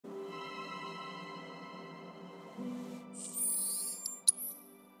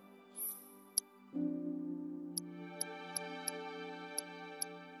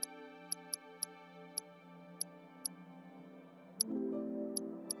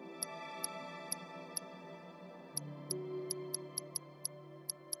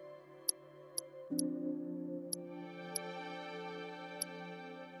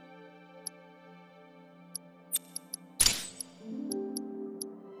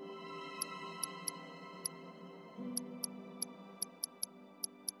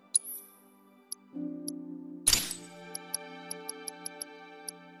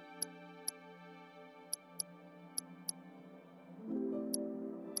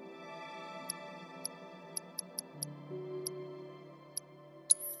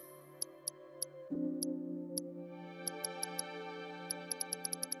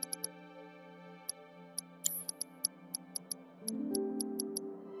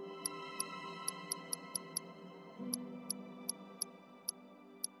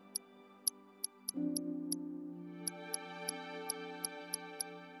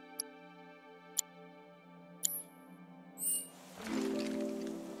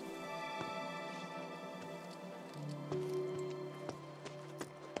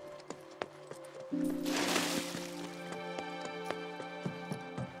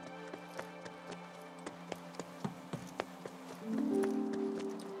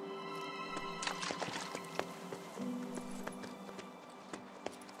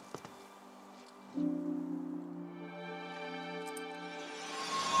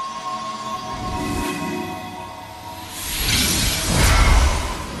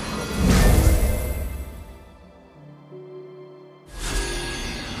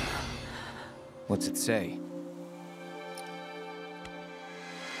What's it say?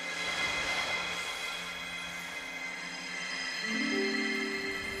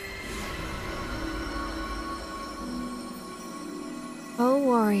 O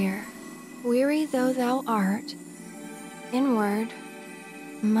warrior, weary though thou art, inward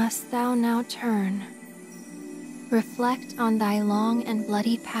must thou now turn. Reflect on thy long and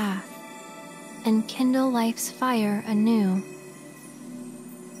bloody path, and kindle life's fire anew.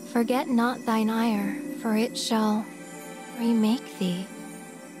 Forget not thine ire, for it shall remake thee.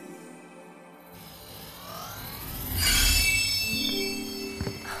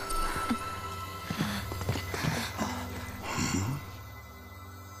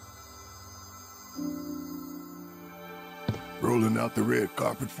 Rolling out the red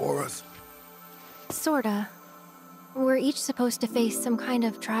carpet for us? Sorta. We're each supposed to face some kind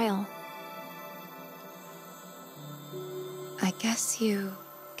of trial. I guess you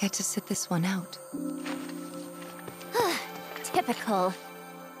get to sit this one out. Typical.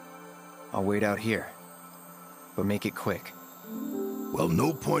 I'll wait out here, but make it quick. Well,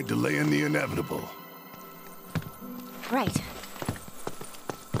 no point delaying the inevitable. Right.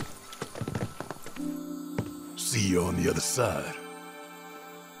 See you on the other side.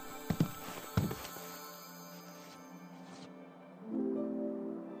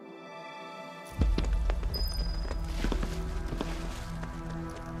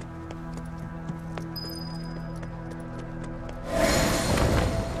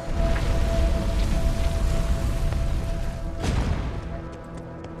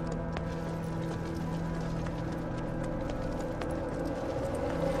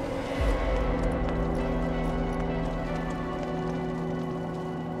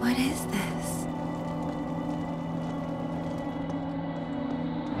 What is this?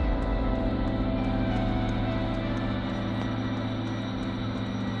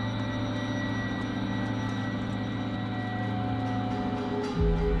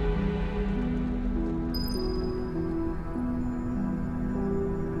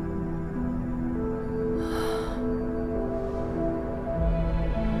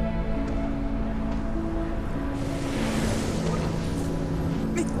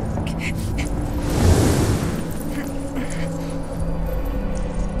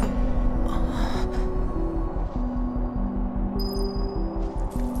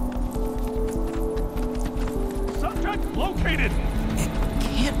 Subject located!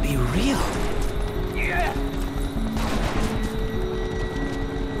 Can't be real. Yeah!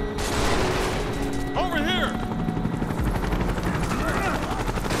 Over here!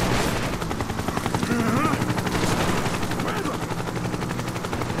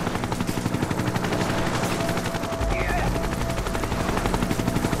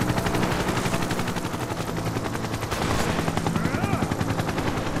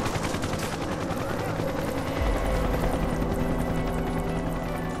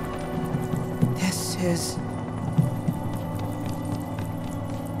 This is...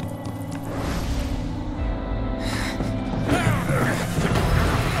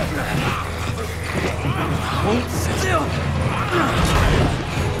 Hold still!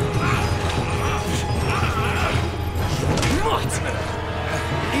 What?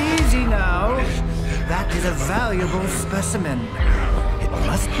 Easy now. That is a valuable specimen. It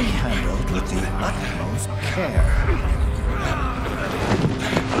must be handled with the utmost care.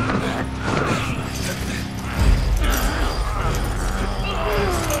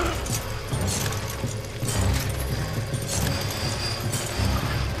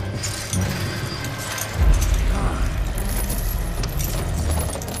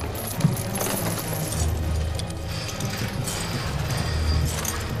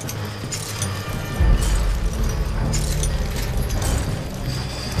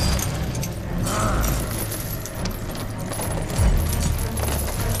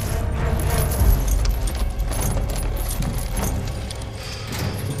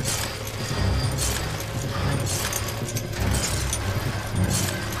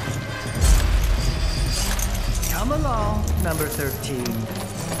 Come along, number 13.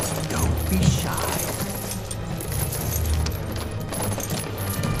 Don't be shy.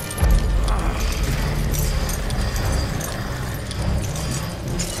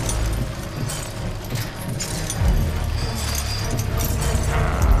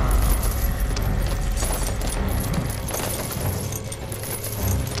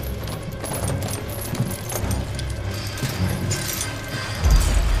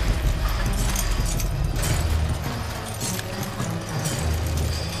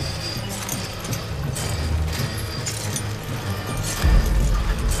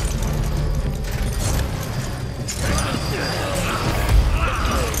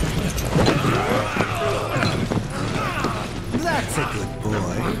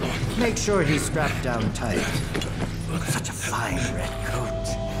 sure he's strapped down tight. Such a fine red coat.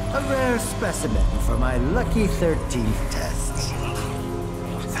 A rare specimen for my lucky 13th test.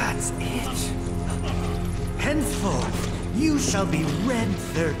 That's it. Henceforth, you shall be Red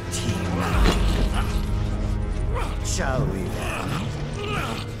 13. Shall we then?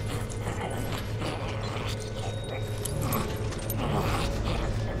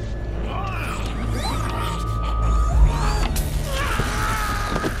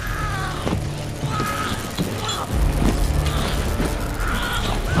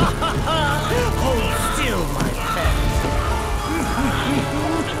 Hold still, my pet.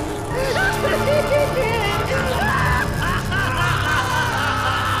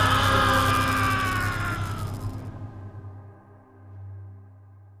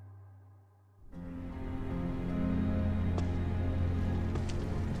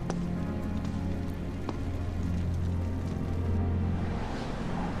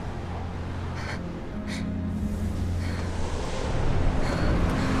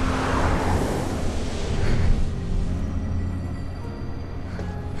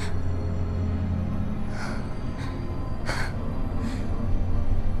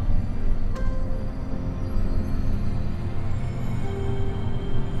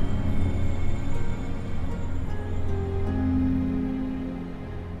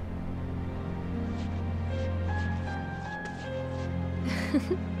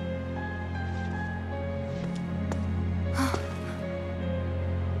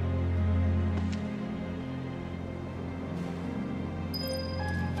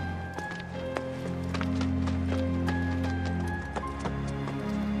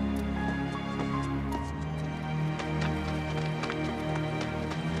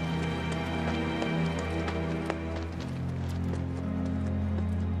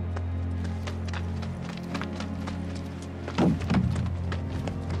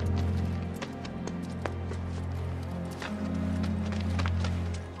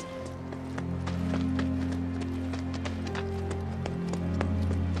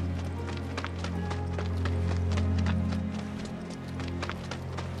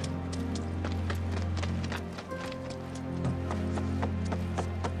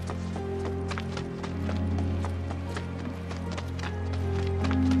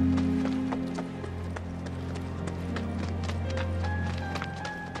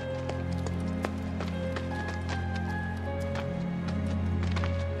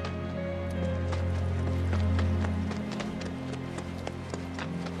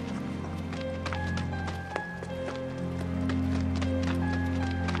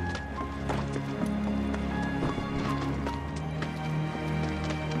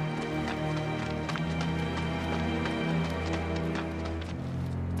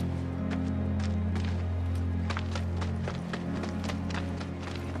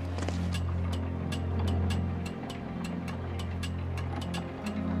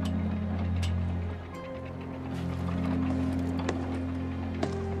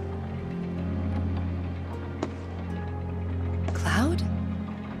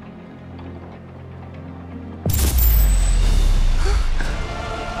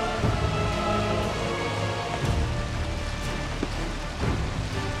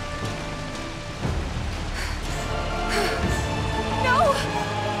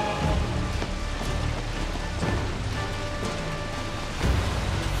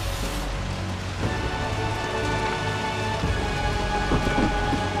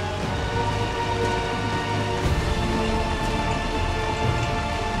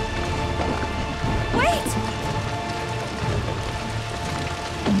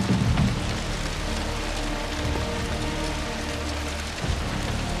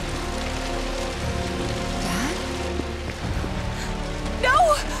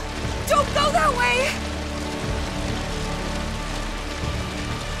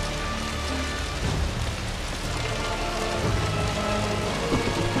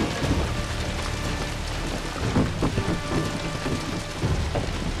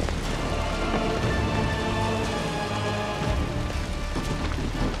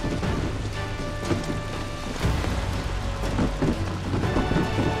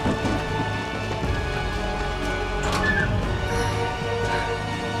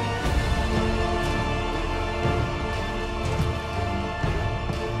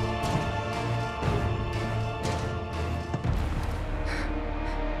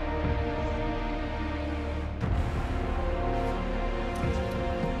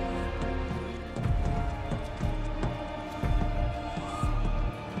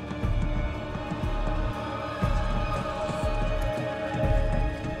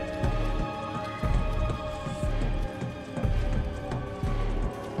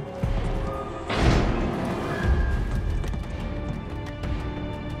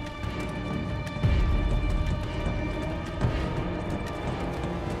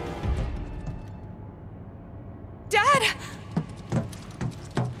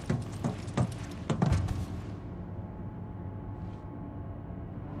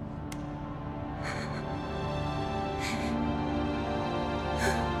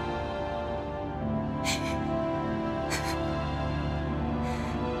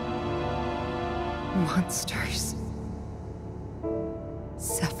 Monsters.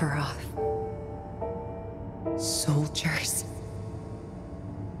 Sephiroth. Soldiers.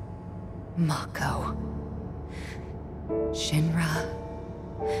 Mako. Shinra.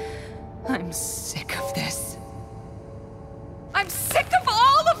 I'm sick of this. I'm sick of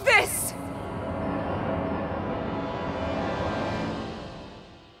all of this!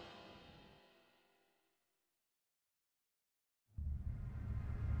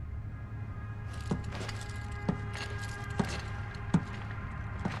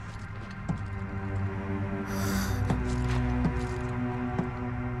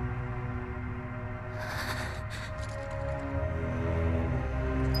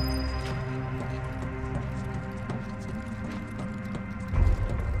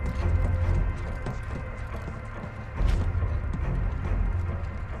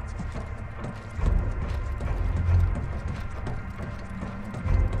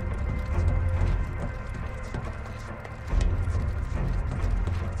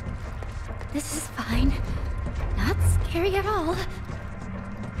 This is fine. Not scary at all.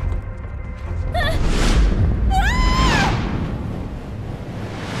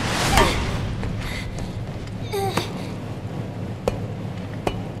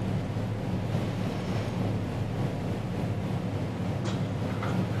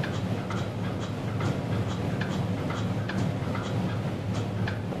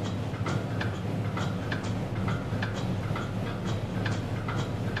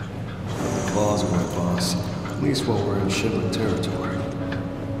 Claws, my boss. At least while we're in Shipment territory.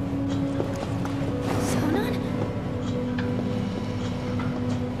 Sonon?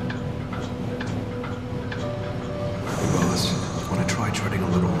 Hey, boss. Want to try treading a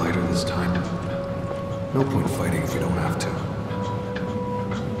little lighter this time? No point fighting if we don't have to.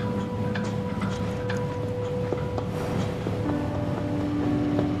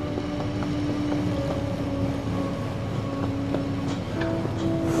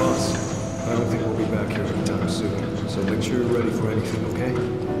 I don't think we'll be back here anytime soon, so make sure you're ready for anything, okay?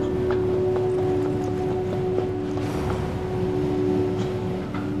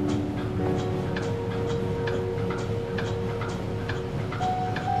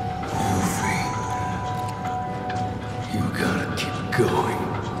 Luffy, you gotta keep going.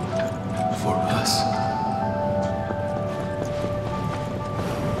 For us.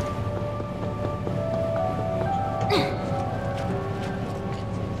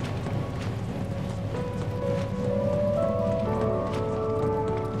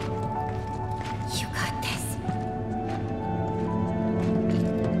 You got this.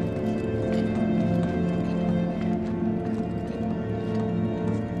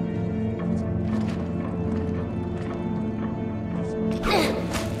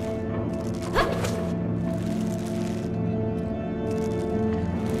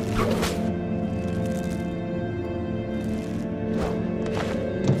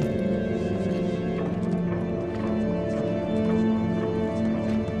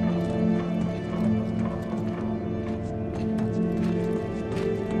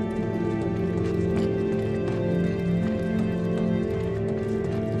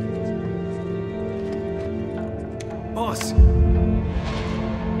 Boss!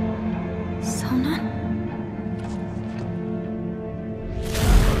 Sonon?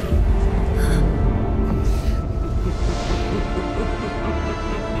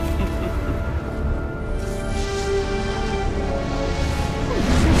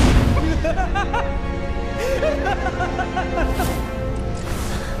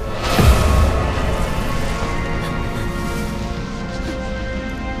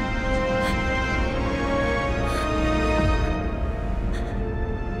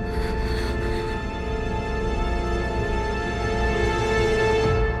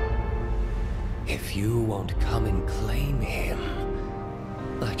 If you won't come and claim him,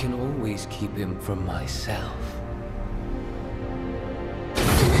 I can always keep him for myself.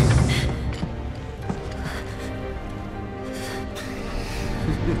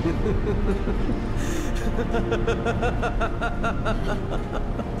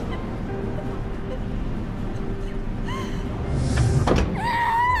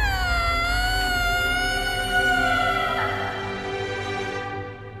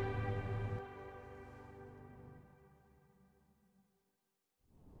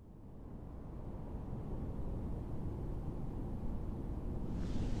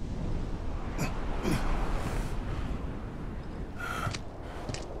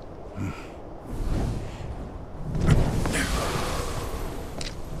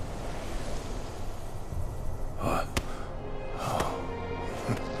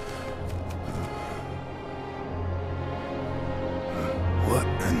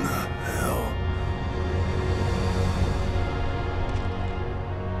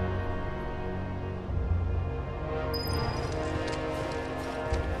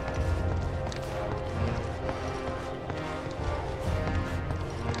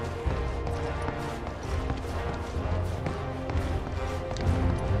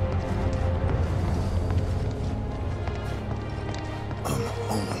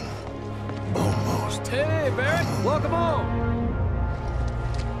 Welcome home!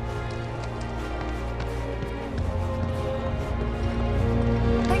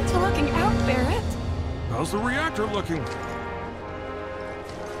 Thanks for looking out, Barrett. How's the reactor looking?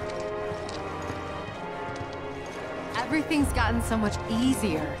 Everything's gotten so much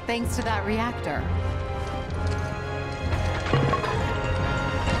easier thanks to that reactor.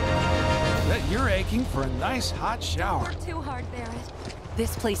 Bet you're aching for a nice hot shower. Too hard, Barrett.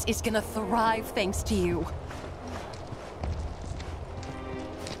 This place is gonna thrive thanks to you.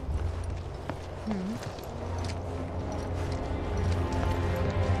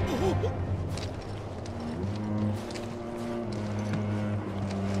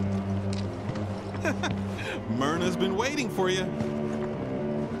 Myrna's been waiting for you.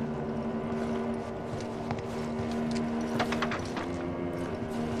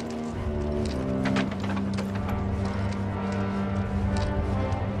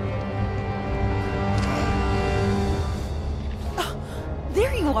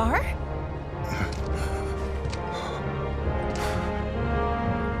 There you are!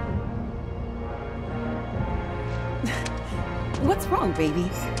 What's wrong, baby?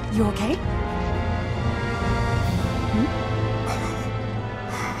 You okay?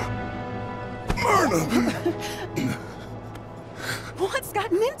 What's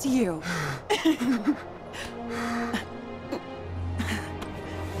gotten into you?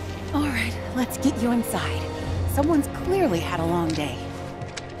 All right, let's get you inside. Someone's clearly had a long day.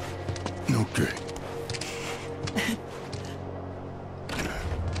 Okay.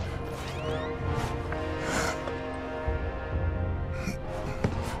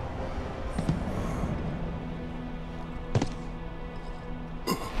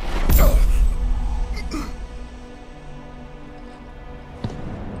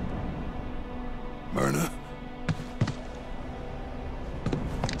 Myrna?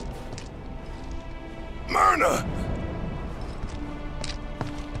 Myrna!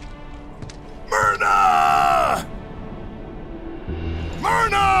 Myrna!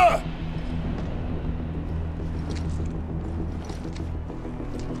 Myrna!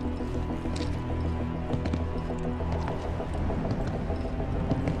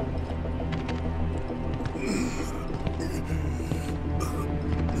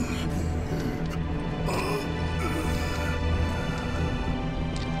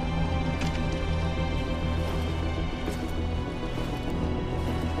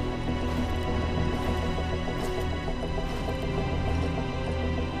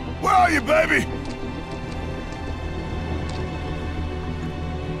 Where are you, baby?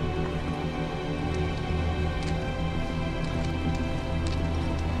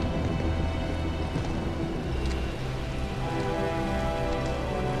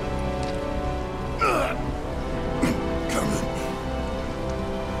 Coming.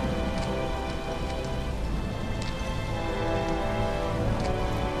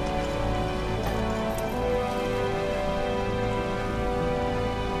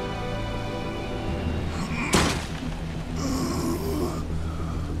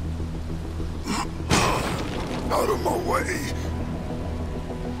 Out of my way.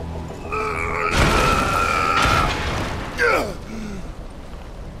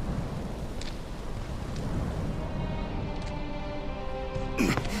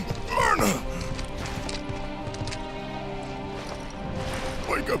 Myrna!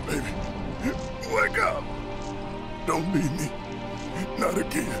 Wake up, baby. Wake up. Don't leave me. Not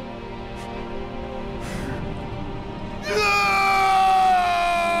again.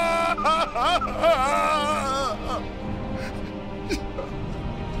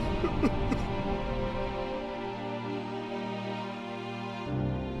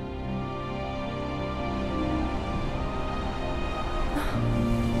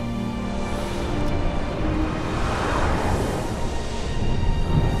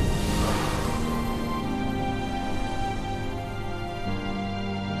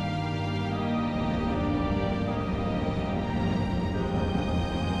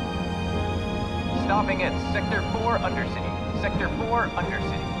 Stopping at Sector 4 Undercity. Sector 4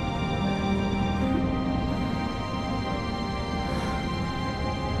 Undercity.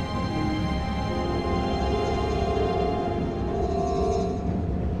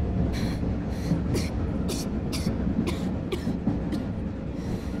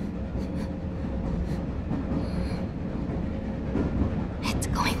 It's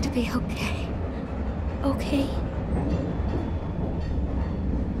going to be okay. Okay?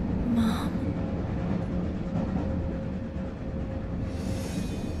 Mom.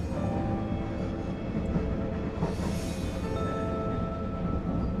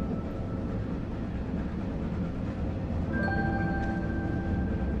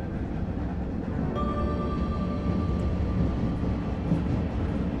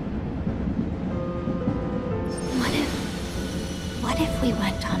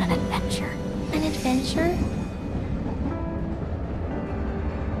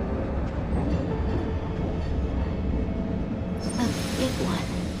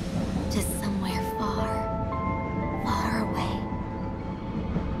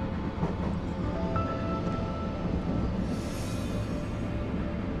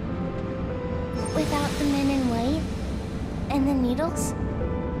 and needles?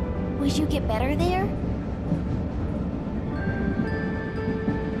 Would you get better there?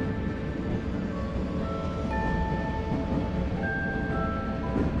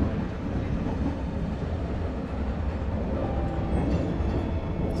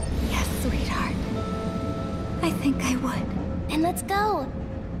 Yes, sweetheart. I think I would. Then let's go.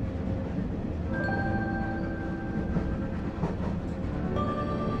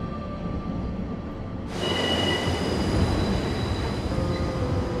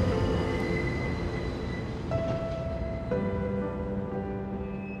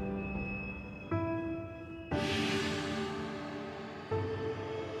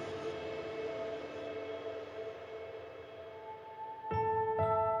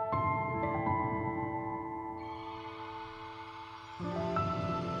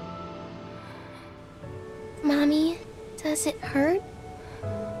 Mommy, does it hurt?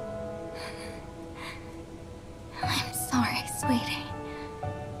 I'm sorry, sweetie.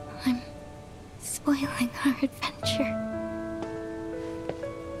 I'm spoiling our adventure.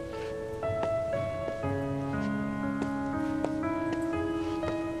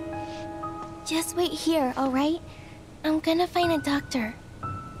 Just wait here, alright? I'm gonna find a doctor.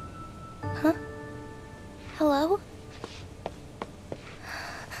 Huh? Hello?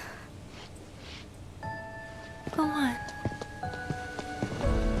 Go on.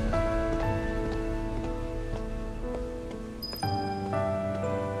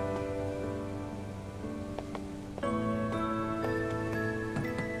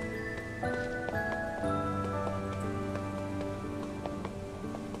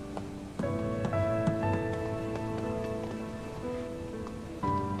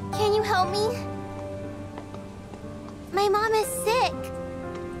 Can you help me? My mom is sick.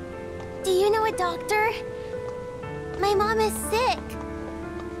 Do you know a doctor? My mom is sick.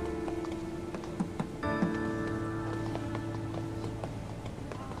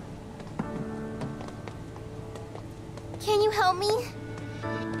 Can you help me?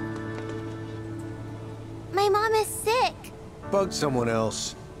 My mom is sick. Bug someone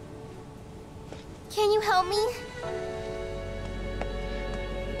else. Can you help me?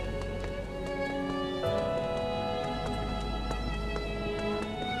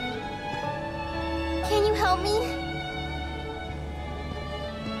 Can you help me?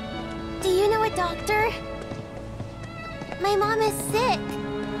 Do you know a doctor? My mom is sick.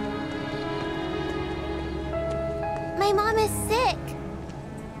 My mom is sick.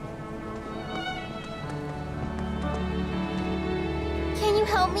 Can you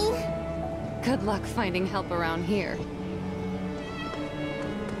help me? Good luck finding help around here.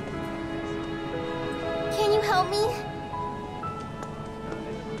 Can you help me?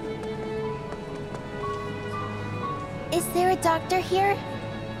 Is there a doctor here?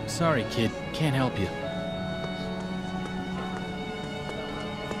 Sorry, kid. Can't help you.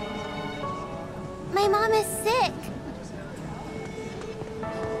 My mom is sick.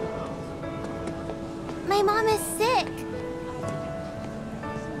 My mom is sick.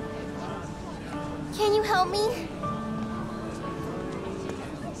 Can you help me?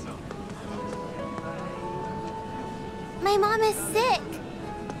 My mom is sick.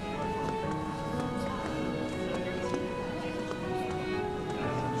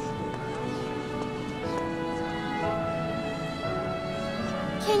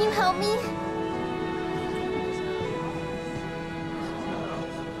 Can you help me?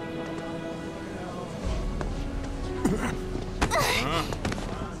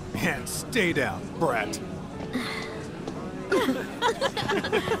 And stay down, brat.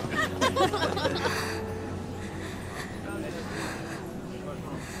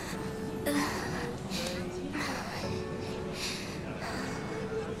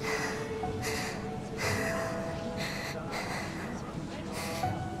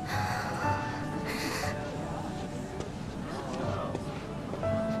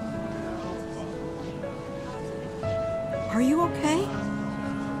 Are you okay?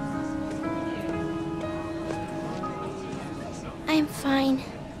 I'm fine.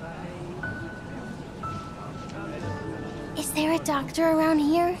 Is there a doctor around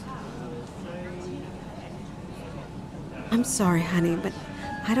here? I'm sorry, honey, but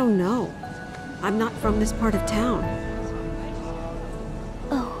I don't know. I'm not from this part of town.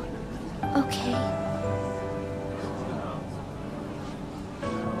 Oh, okay.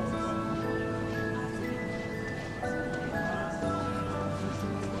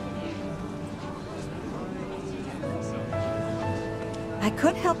 I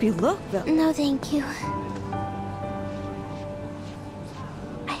could help you look, though. No, thank you.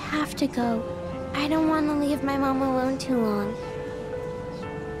 I have to go. I don't want to leave my mom alone too long.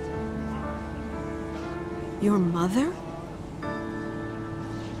 Your mother?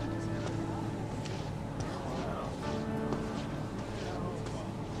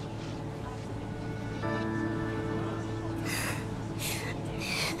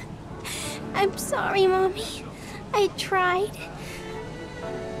 I'm sorry, Mommy. I tried.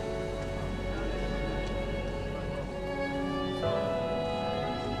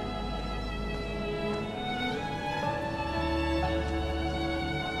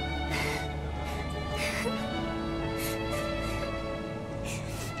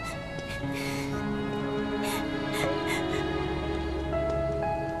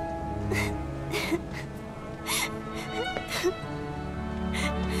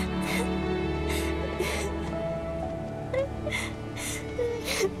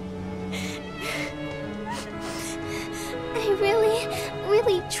 I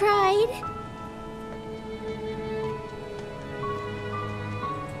really tried.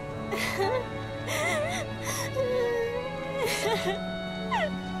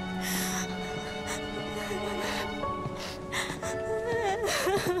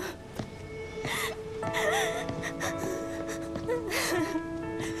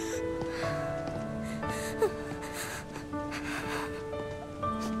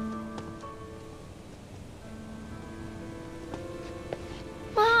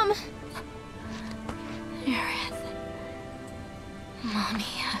 Mom! Aerith. Mommy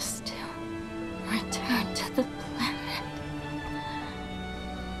has to return to the planet.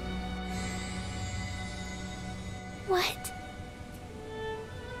 What?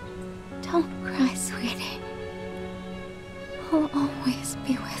 Don't cry, sweetie. I'll always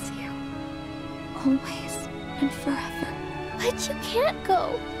be with you. Always and forever. But you can't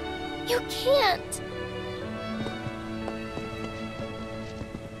go. You can't.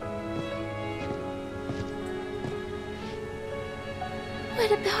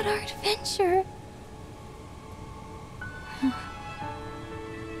 What about our adventure?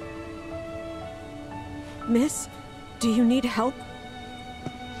 Miss, do you need help?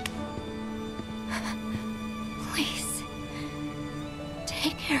 Please,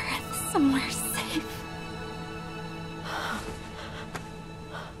 take Aerith somewhere safe.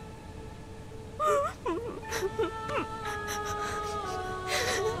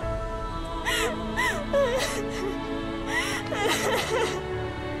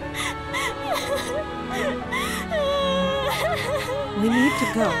 We need to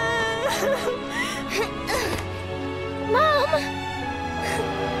go. Mom!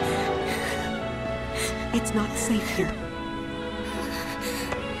 It's not safe here.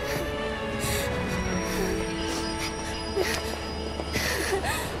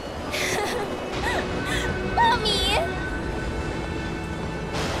 Mommy!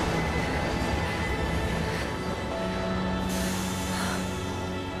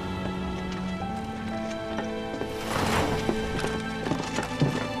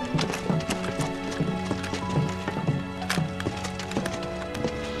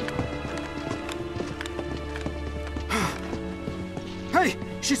 Hey!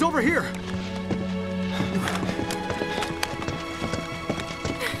 She's over here!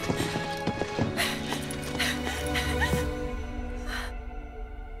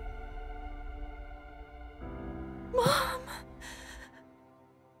 Mom!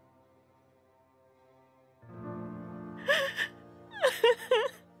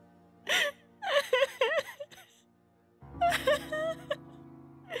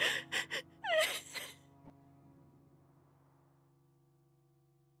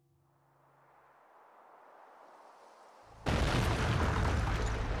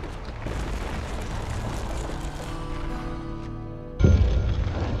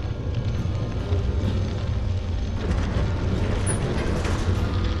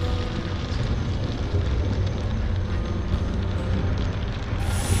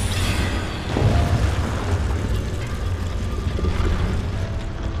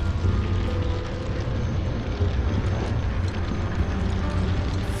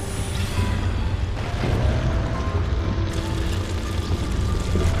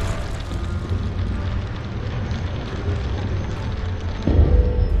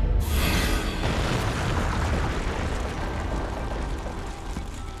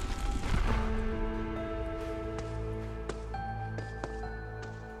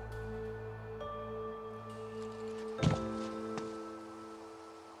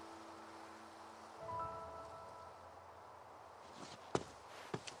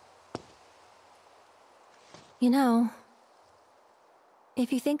 You know,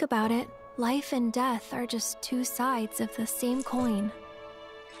 if you think about it, life and death are just two sides of the same coin.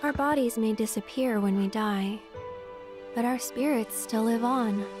 Our bodies may disappear when we die, but our spirits still live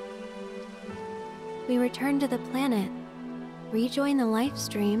on. We return to the planet, rejoin the life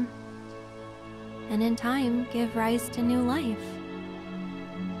stream, and in time give rise to new life.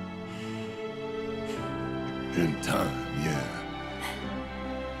 In time, yeah.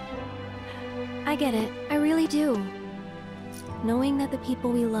 I get it. I really do. Knowing that the people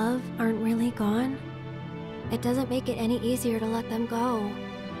we love aren't really gone, it doesn't make it any easier to let them go.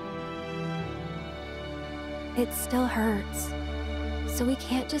 It still hurts. So we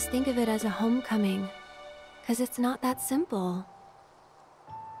can't just think of it as a homecoming, 'cause it's not that simple.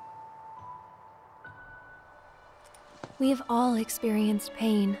 We've all experienced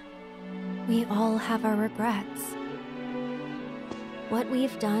pain. We all have our regrets. What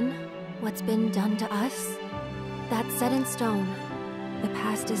we've done, what's been done to us, that's set in stone. The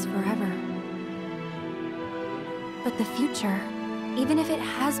past is forever. But the future, even if it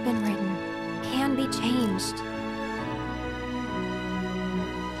has been written, can be changed.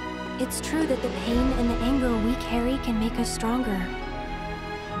 It's true that the pain and the anger we carry can make us stronger.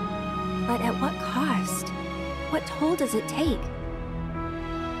 But at what cost? What toll does it take?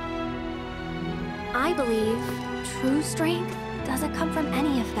 I believe true strength doesn't come from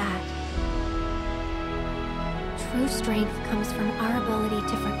any of that. True strength comes from our ability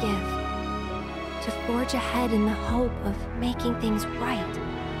to forgive, to forge ahead in the hope of making things right.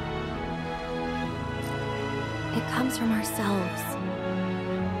 It comes from ourselves.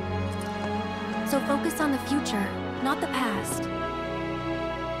 So focus on the future, not the past.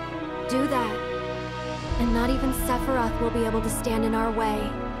 Do that, and not even Sephiroth will be able to stand in our way.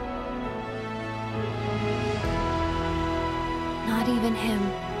 Not even him.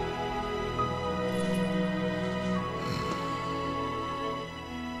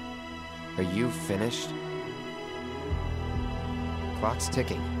 Are you finished? Clock's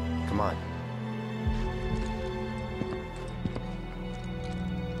ticking. Come on.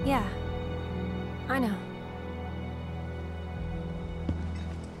 Yeah, I know.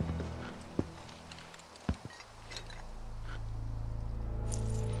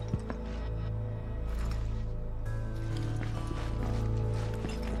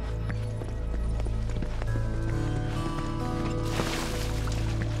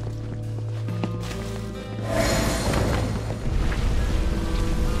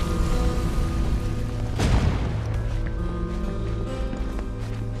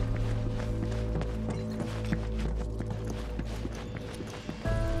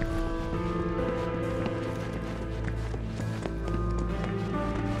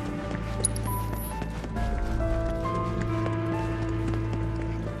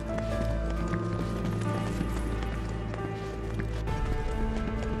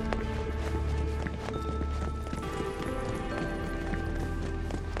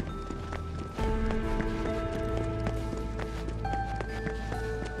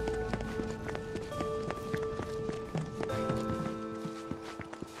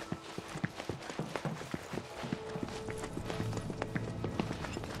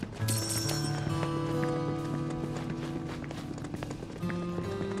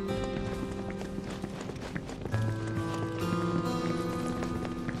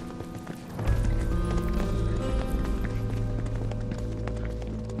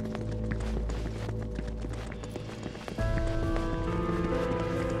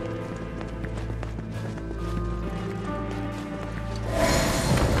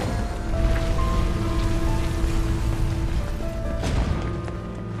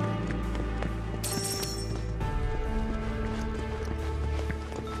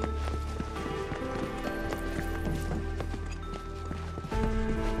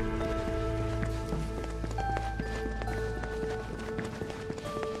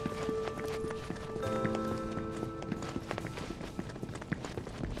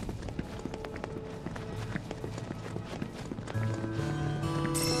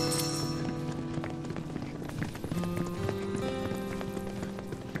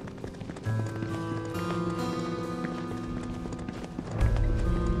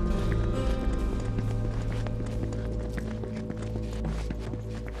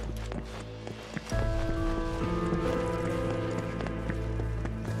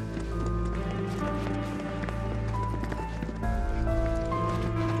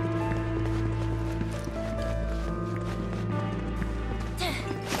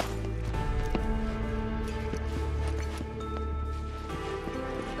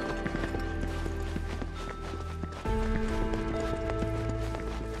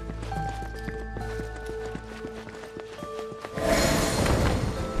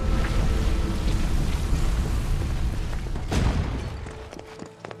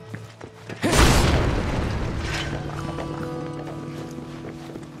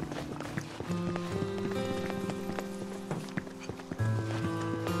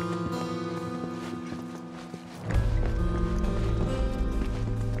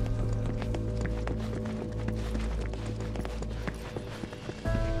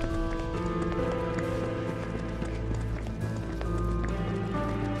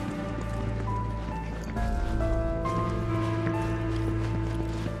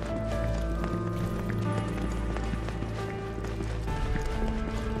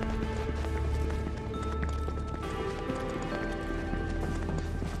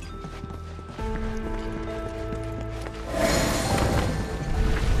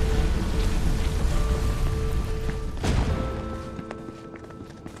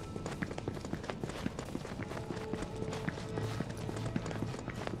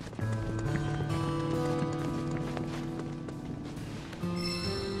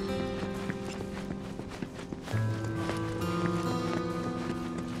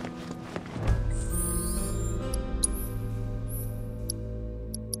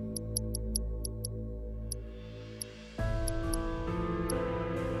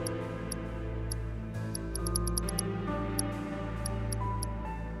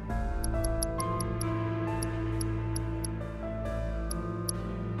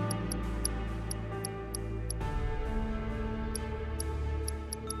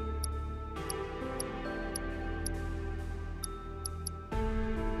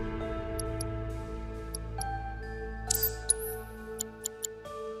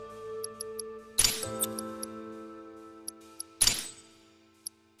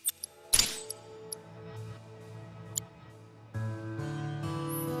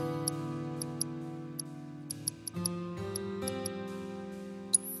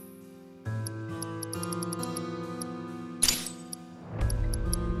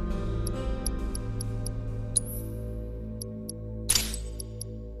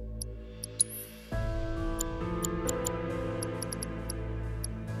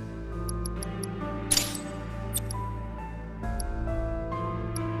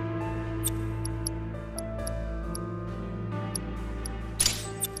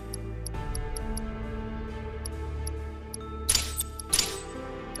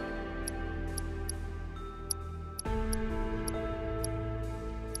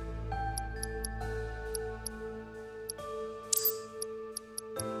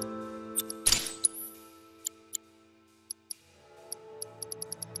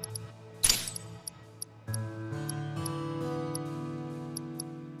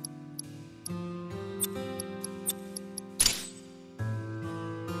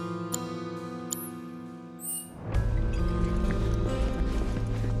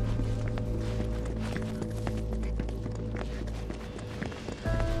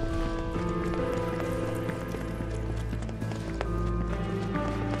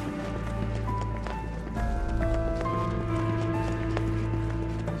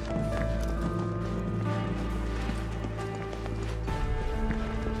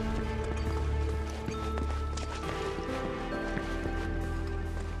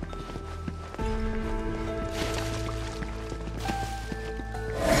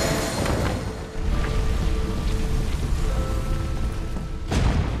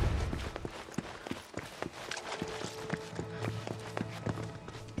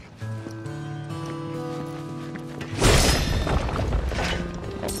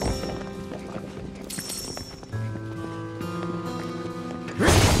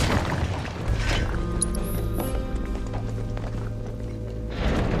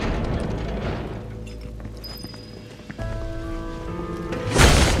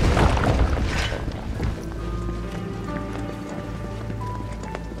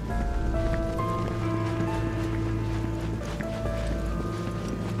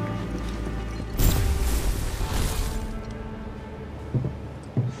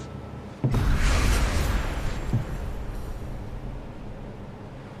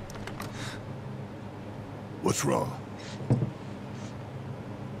 What's wrong?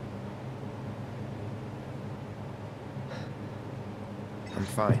 I'm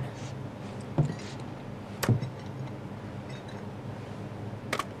fine.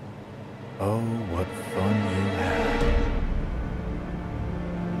 Oh, what fun you had.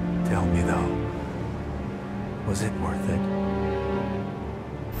 Tell me though, was it worth it?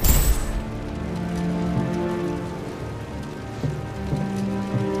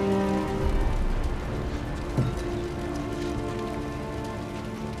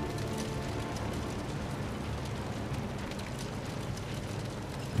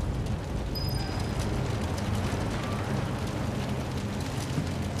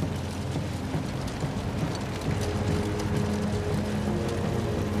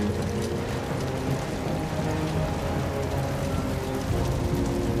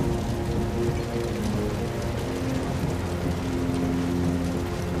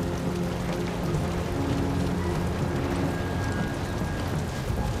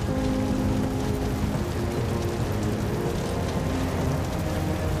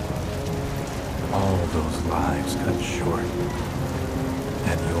 All those lives cut short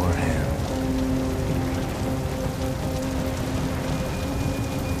at your hand.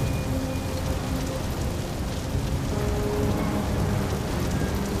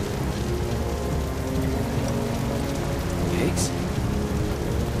 Cakes?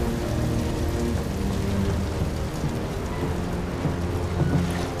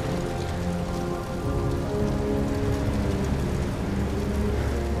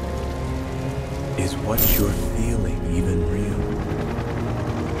 Is what you're feeling even real?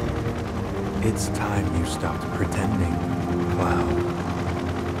 It's time you stopped pretending, Cloud.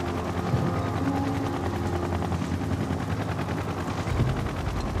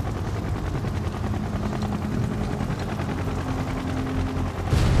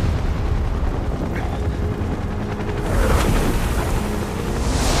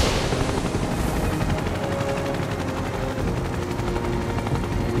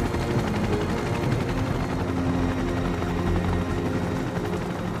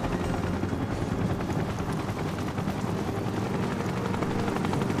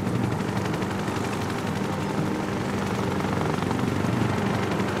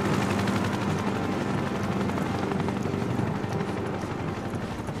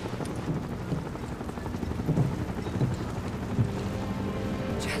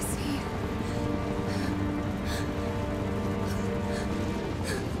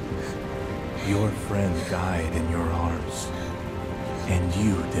 Your friend died in your arms, and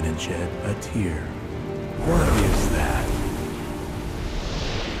you didn't shed a tear. What is that?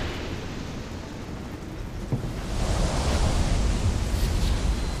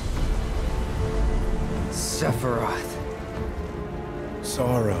 Sephiroth.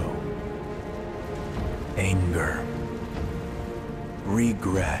 Sorrow. Anger.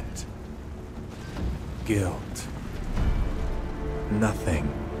 Regret. Guilt. Nothing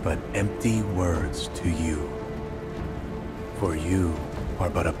but empty words to you. For you are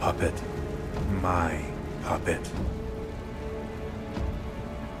but a puppet. My puppet.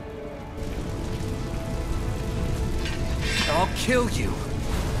 I'll kill you.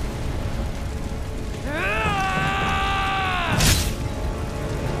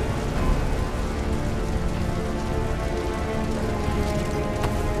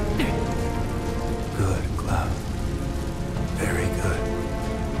 Good, Cloud. Very good.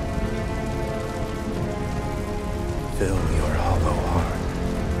 Fill your hollow heart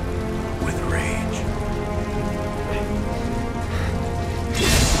with rage.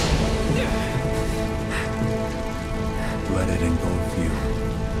 Let it engulf you,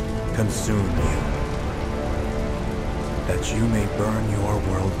 consume you, that you may burn your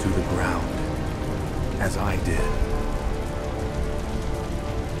world to the ground, as I did.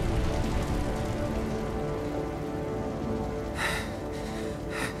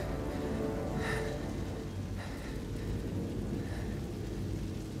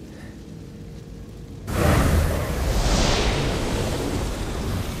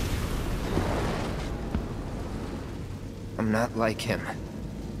 I'm not like him.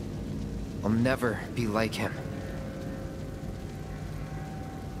 I'll never be like him.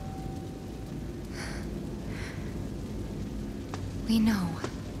 We know.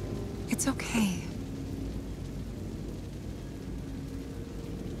 It's okay.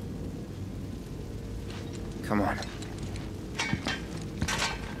 Come on.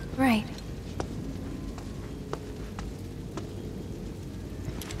 Right.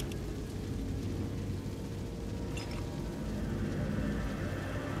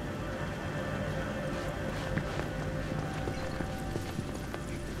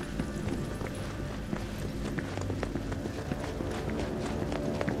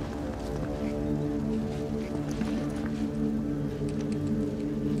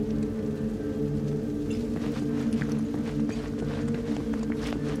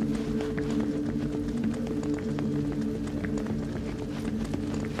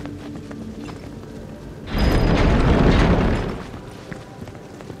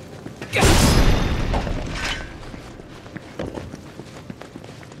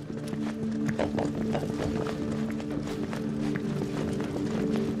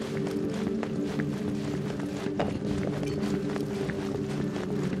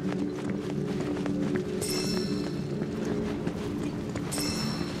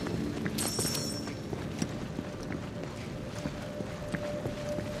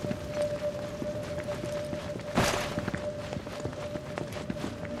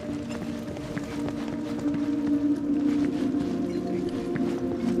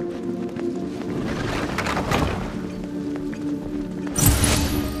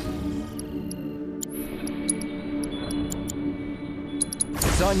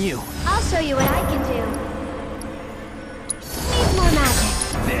 It's on you. I'll show you what I can do. Needs more magic.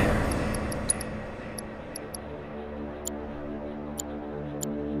 There.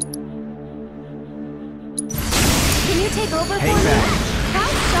 Can you take over Hang for back. me?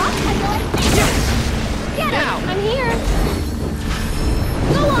 Don't stop, my boy. Get Now. it! I'm here.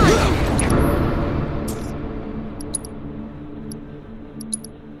 Go on!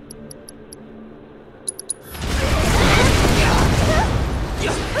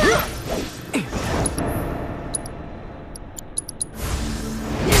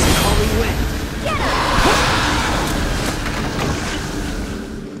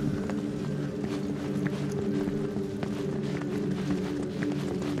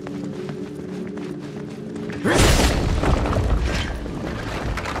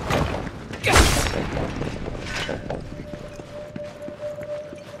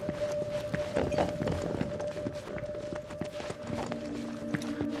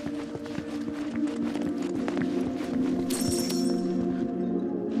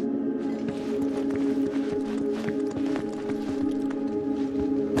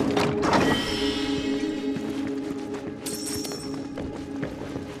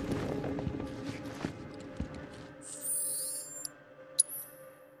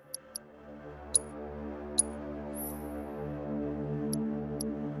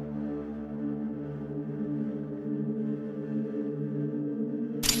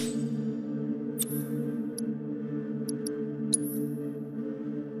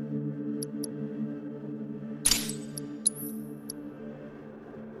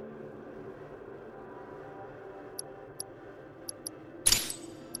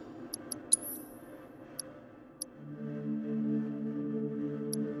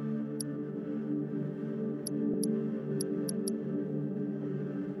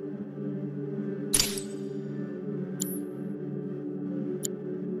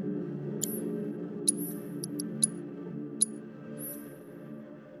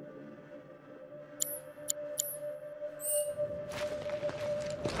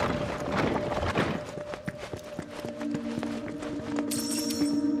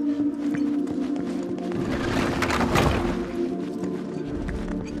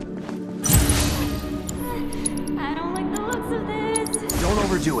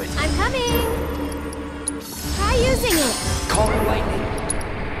 overdo it. I'm coming! Try using it! Call it lightning.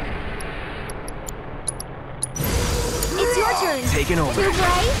 It's your turn. Taking over. Too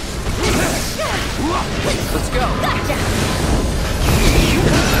bright? Let's go. Gotcha!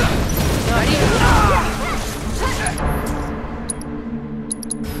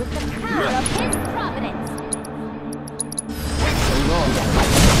 With the power of his providence. So long.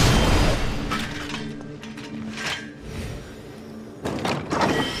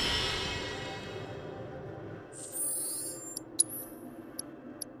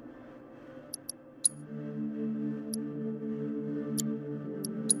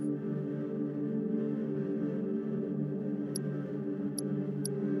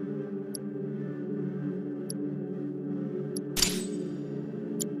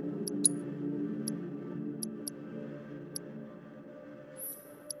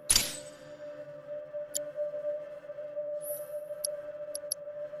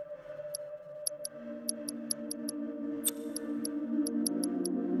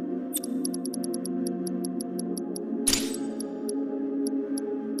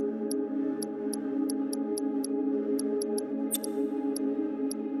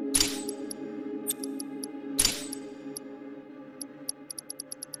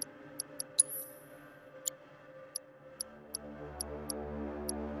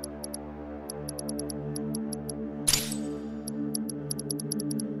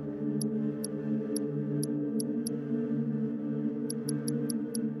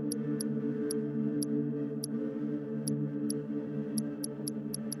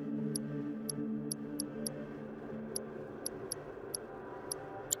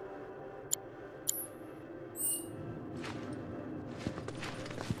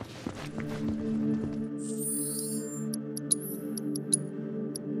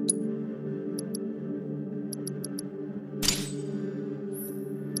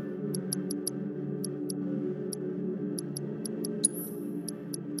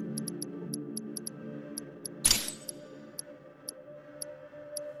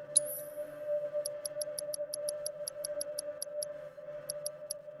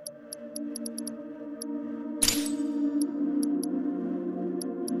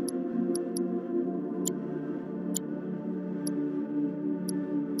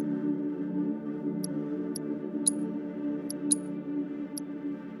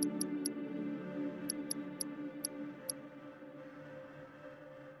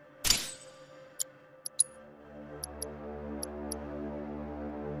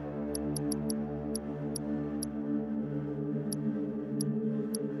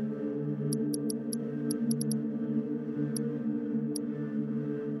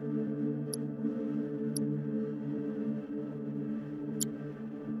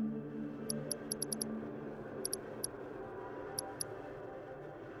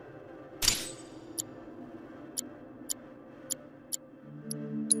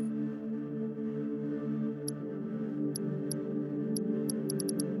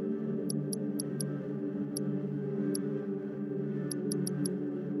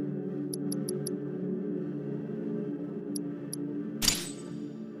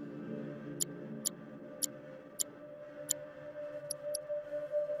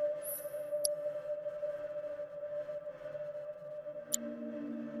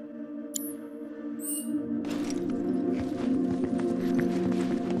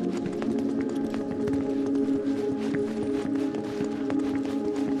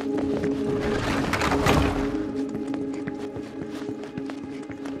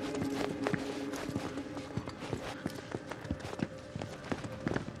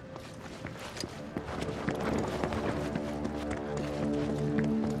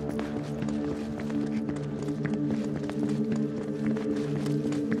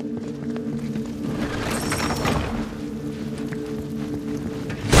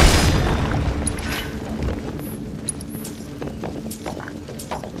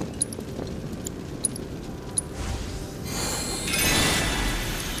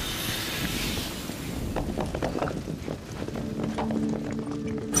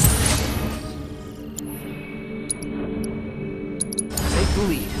 take the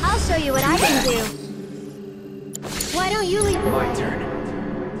lead. I'll show you what I can do. Why don't you leave? My turn.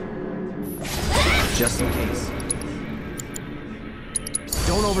 Just in case.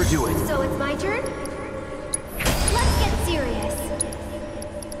 Don't overdo it. So it's my turn? Let's get serious.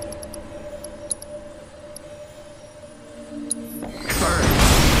 Burn.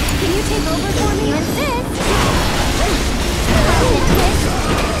 Can you take over for me? You insist.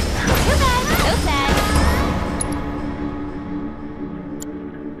 Too bad. So sad.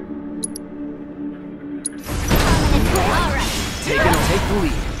 All right. Take the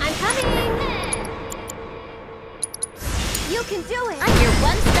lead. I'm coming. You can do it. I'm your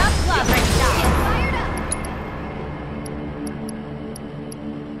one-stop clobbering shop. Get fired up.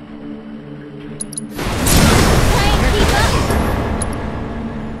 Try and keep up.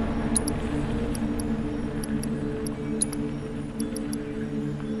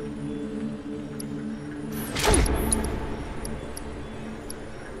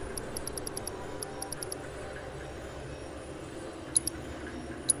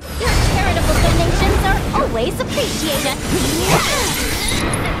 Your charitable donations are always appreciated.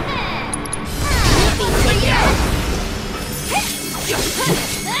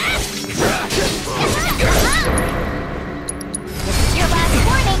 This is your last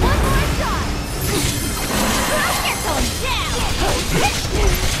warning. One more shot. You're going down.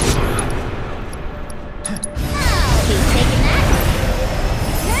 I'll be taking that.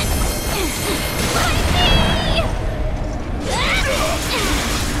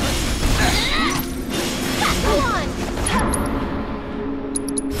 Go on.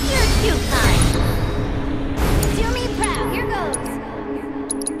 You're too kind. Do me proud. Here goes.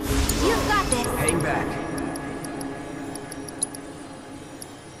 You've got this. Hang back.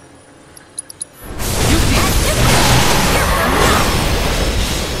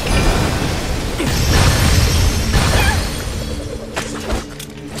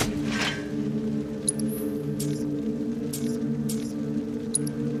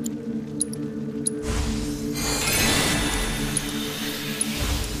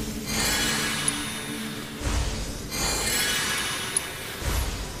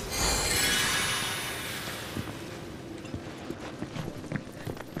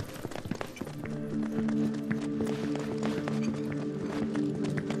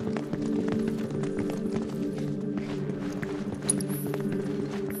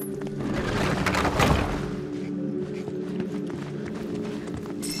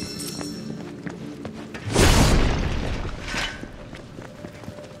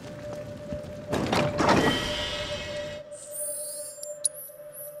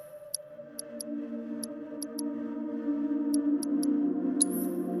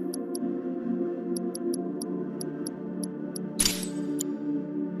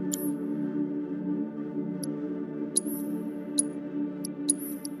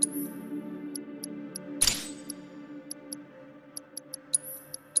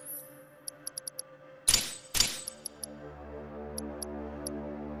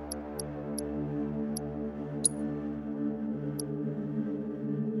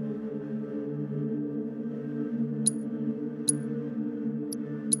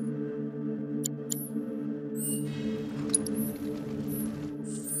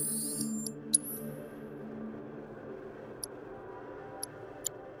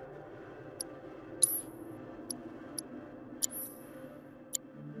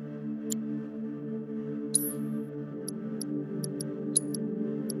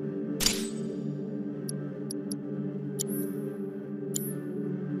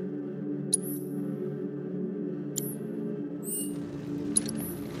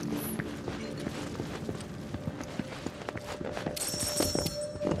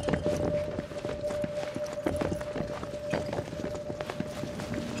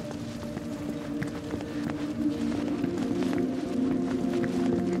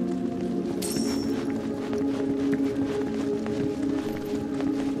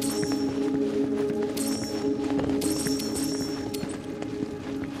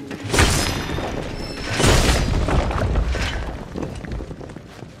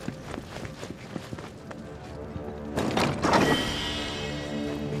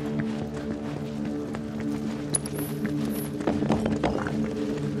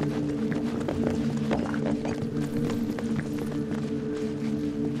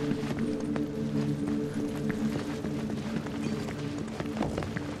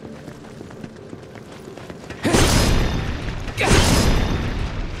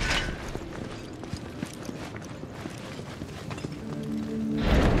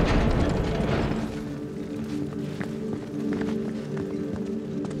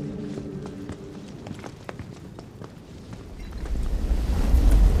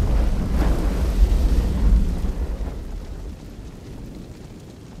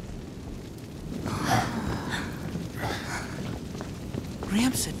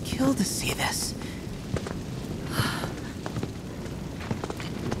 guess I'd kill to see this.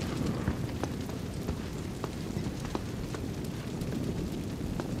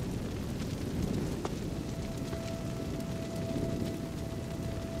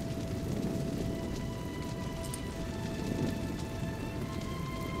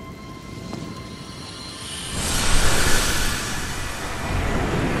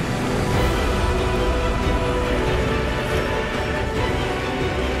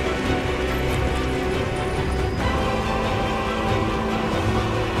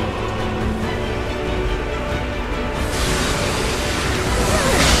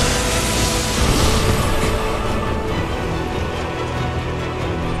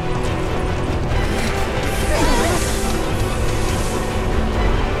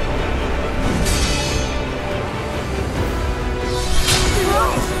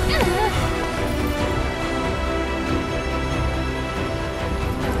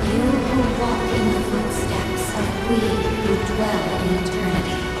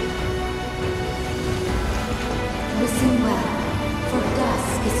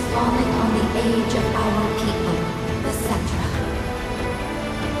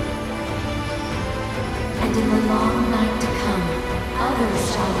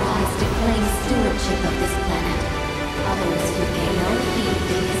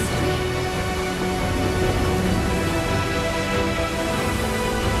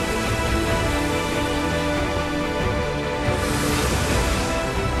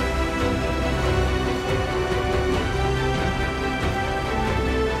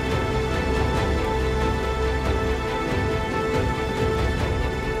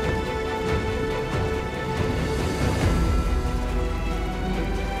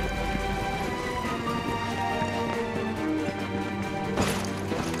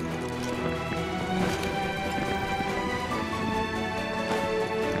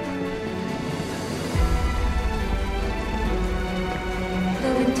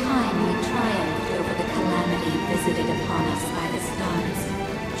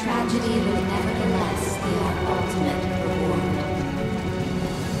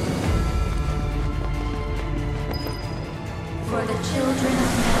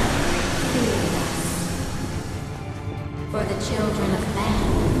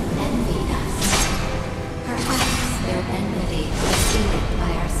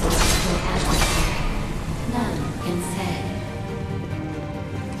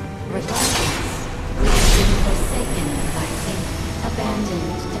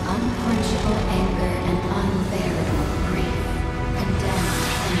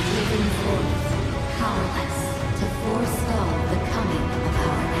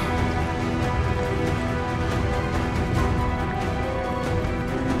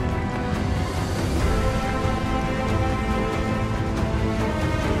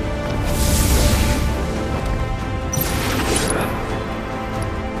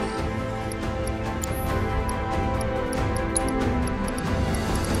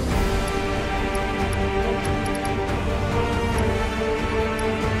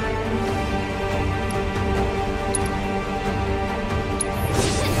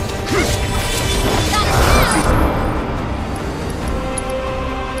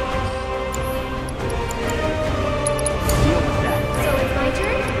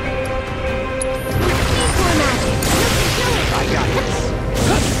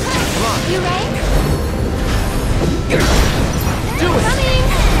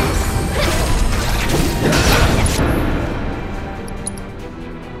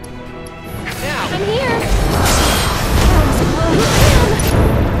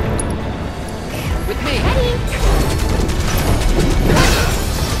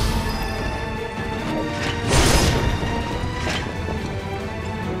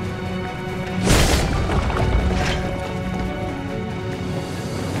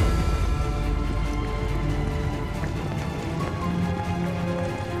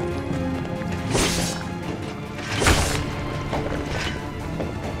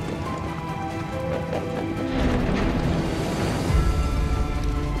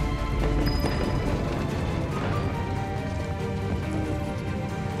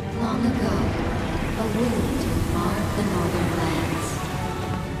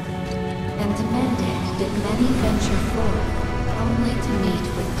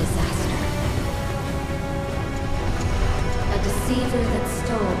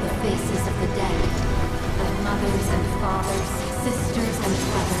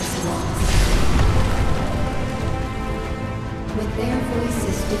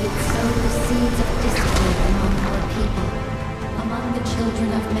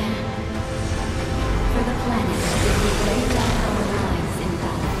 children of man. For the planet, did we lay down our lives in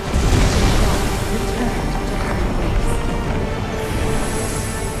battle.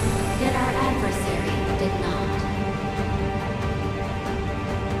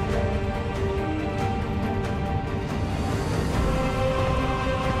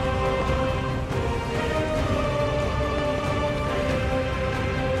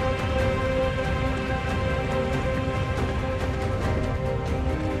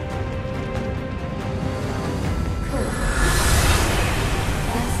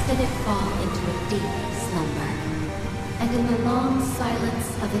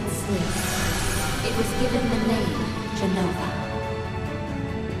 of its sleep, it was given the name Genova.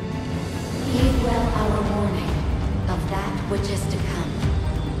 Heed well our warning of that which is to come.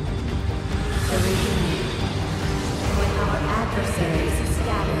 The reunion, when our adversaries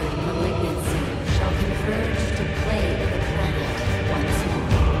scatter in malignancy, shall converge to plague the planet once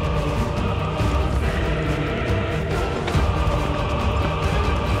more.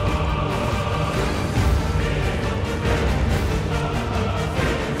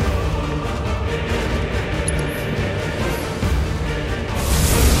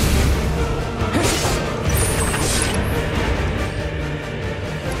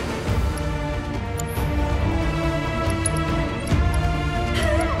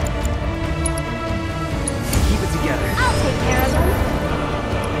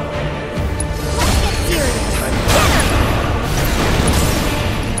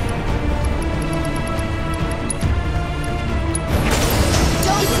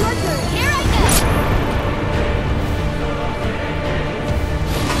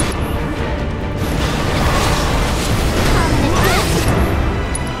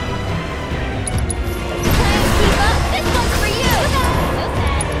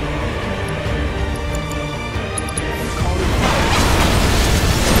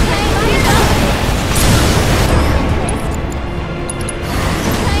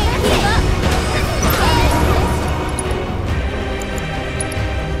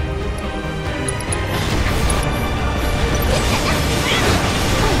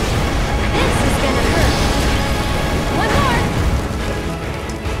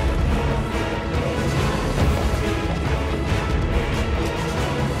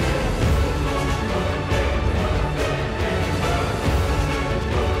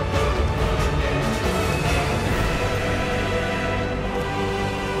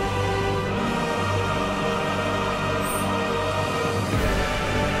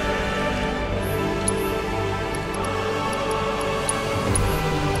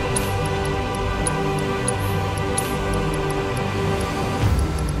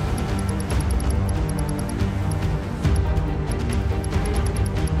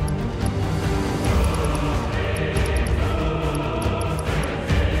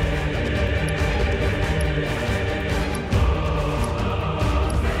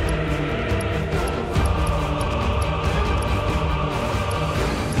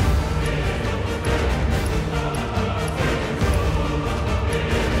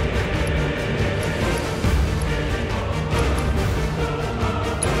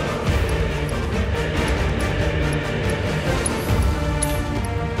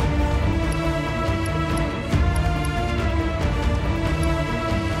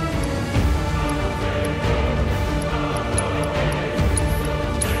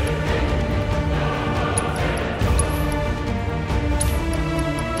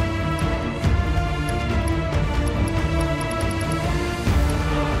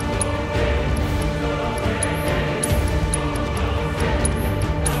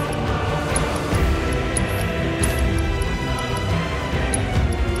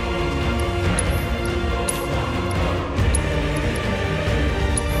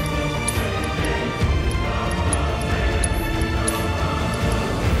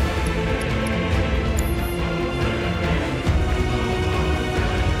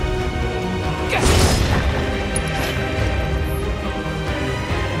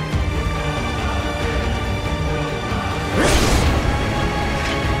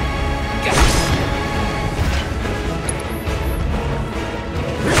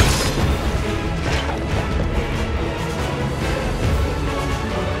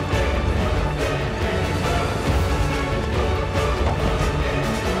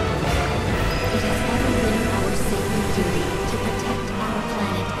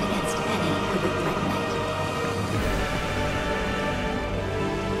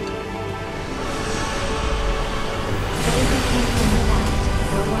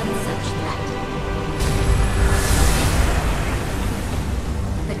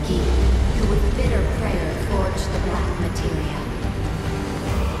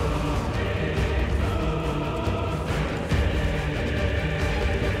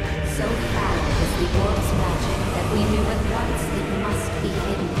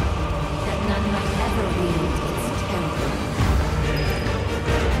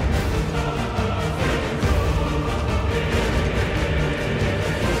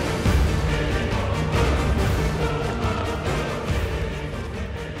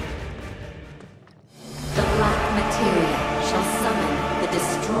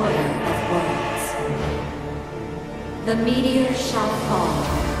 The meteor shall fall,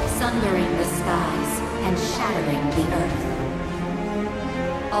 sundering the skies and shattering the earth.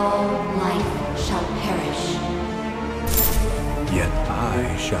 All life shall perish. Yet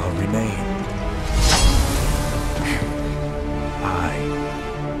I shall remain. I,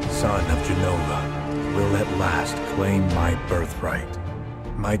 son of Genova, will at last claim my birthright.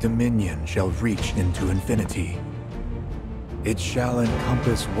 My dominion shall reach into infinity. It shall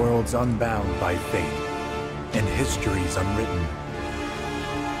encompass worlds unbound by fate, and histories unwritten.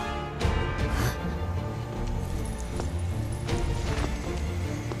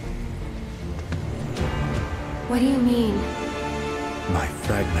 What do you mean? My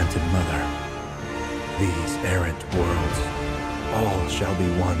fragmented mother, these errant worlds, all shall be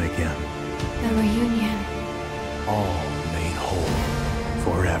one again. The reunion. All made whole,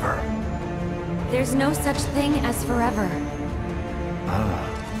 forever. There's no such thing as forever. Ah,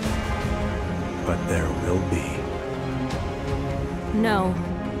 but there will be. No.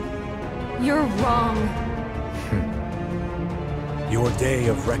 You're wrong. Your day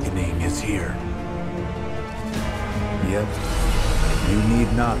of reckoning is here. Yet, you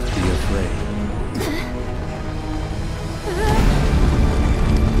need not be afraid.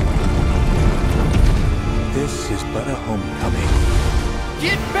 This is but a homecoming.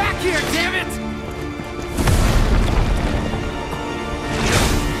 Get back here, damn it!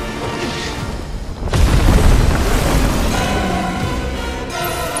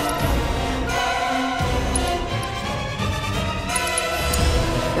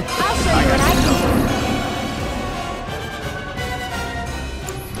 I'll show you what I can do.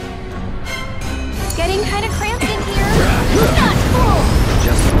 Getting kind of cramped in here. Not cool!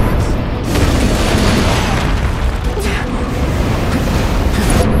 Just once.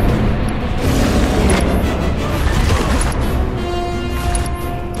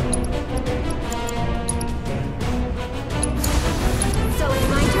 So it's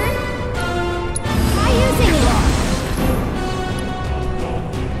my turn? Try using it!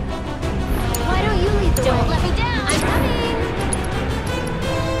 Why don't you lead the way? Don't let me down! I'm coming!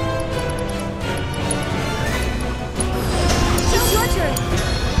 It's your turn!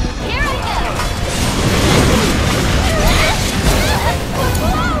 Here I go!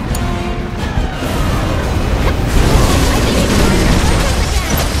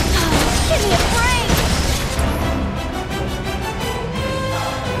 Give me a break!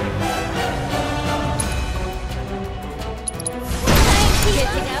 Good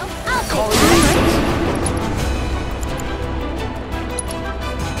to go. I'll call you.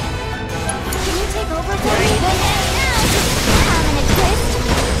 Can you take over for me? Now, having a twist.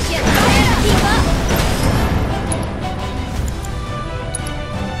 Get ready to keep up.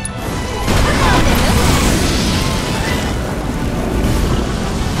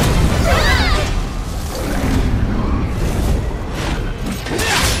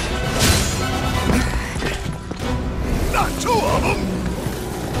 Not two of them!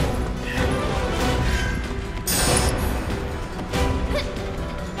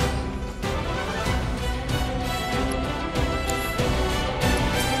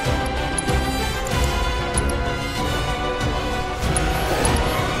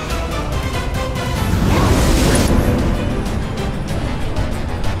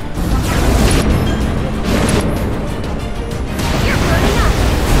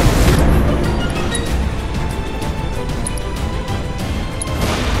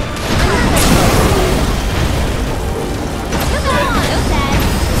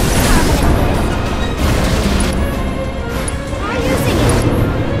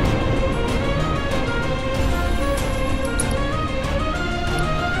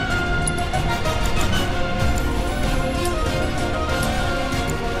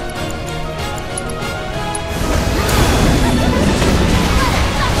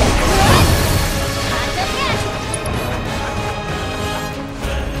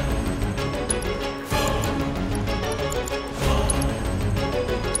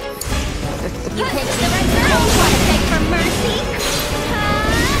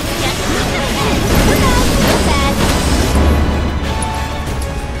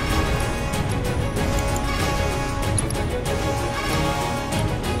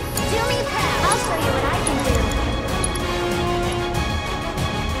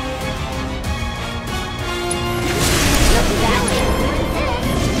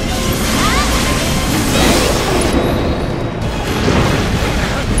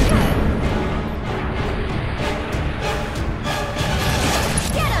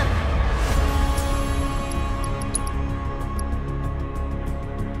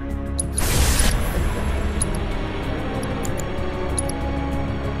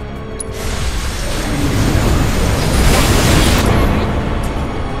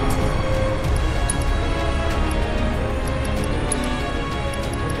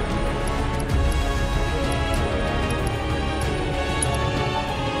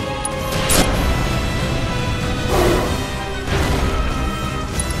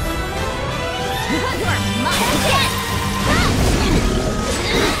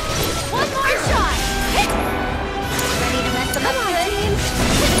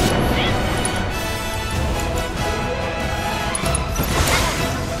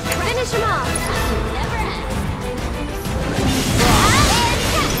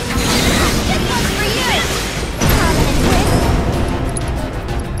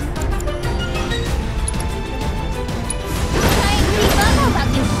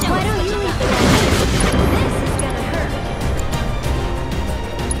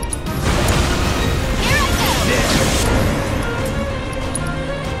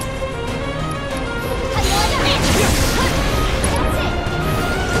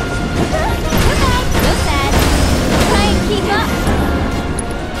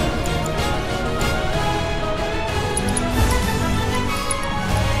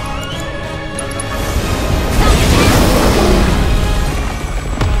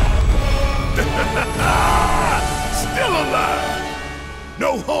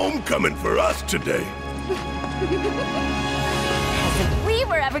 No homecoming for us today. As if we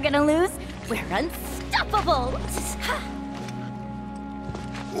were ever gonna lose, we're unstoppable!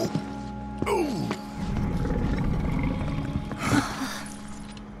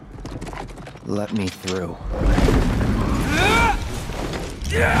 Let me through.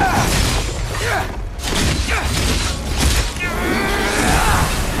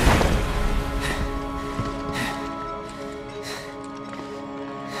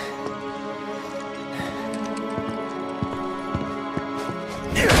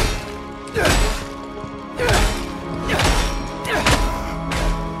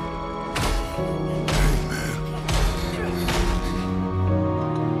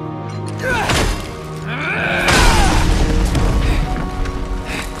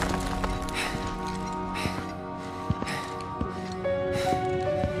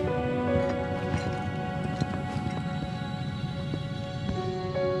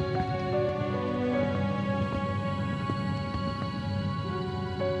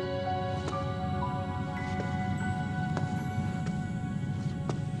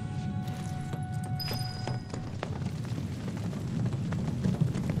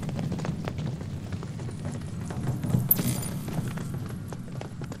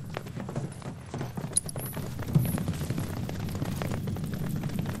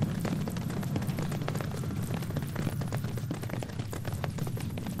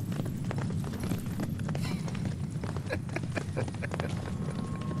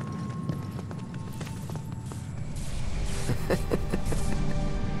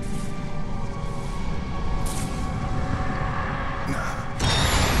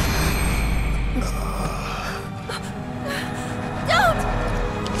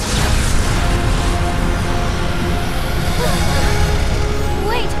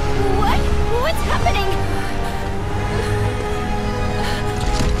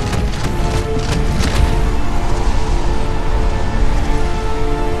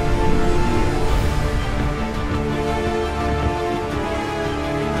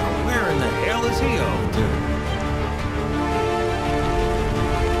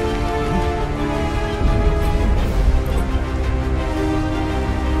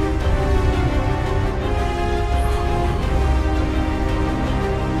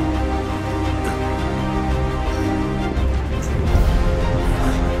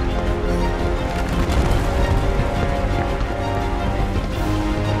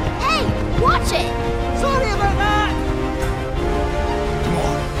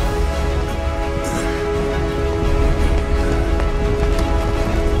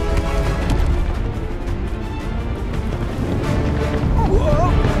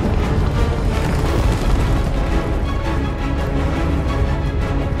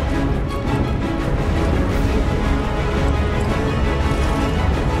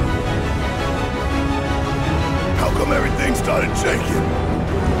 started shaking.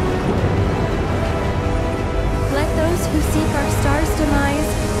 Let those who seek our star's demise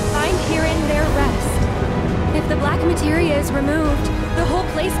find herein their rest. If the black materia is removed, the whole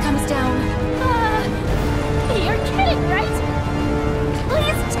place comes down. You're kidding, right?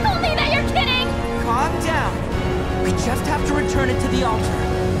 Please tell me that you're kidding! Calm down. We just have to return it to the altar.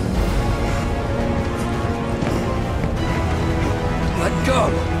 Let go!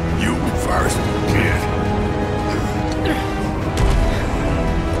 You first, kid!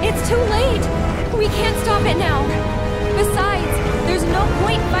 It's too late! We can't stop it now! Besides, there's no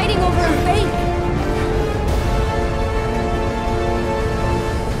point fighting over a fake!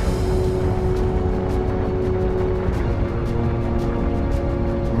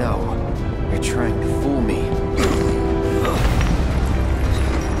 No, you're trying to fool me.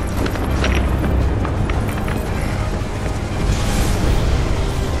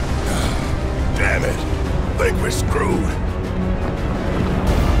 Damn it! Think we're screwed.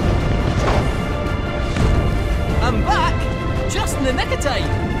 I'm back! Just in the nick of time!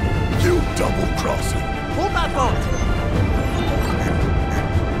 You double-crossing. Hold that thought!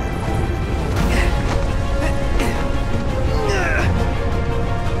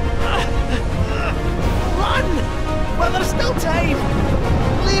 Run! While there's still time!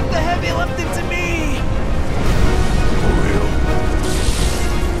 Leave the heavy lifting to me!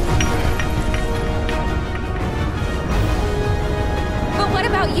 But what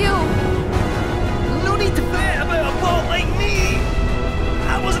about you? No need to fret about a bot like me!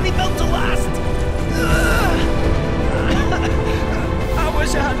 I wasn't even built to last!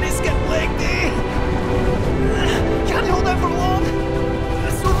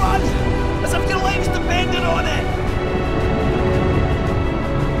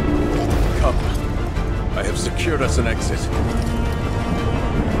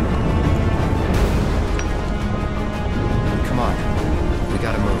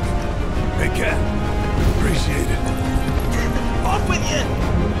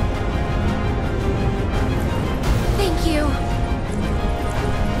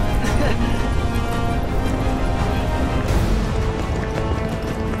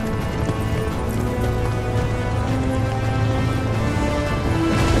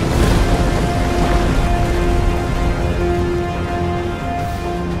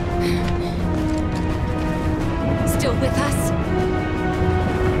 with us?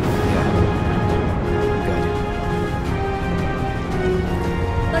 Yeah. Good.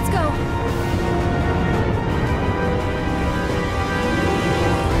 Let's go.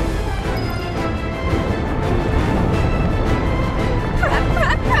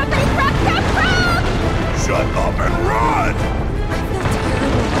 Shut up and run! I feel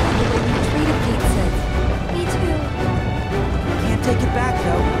terrible about the way you treated Kate said. Me too. Can't take it back,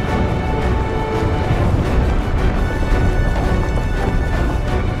 though.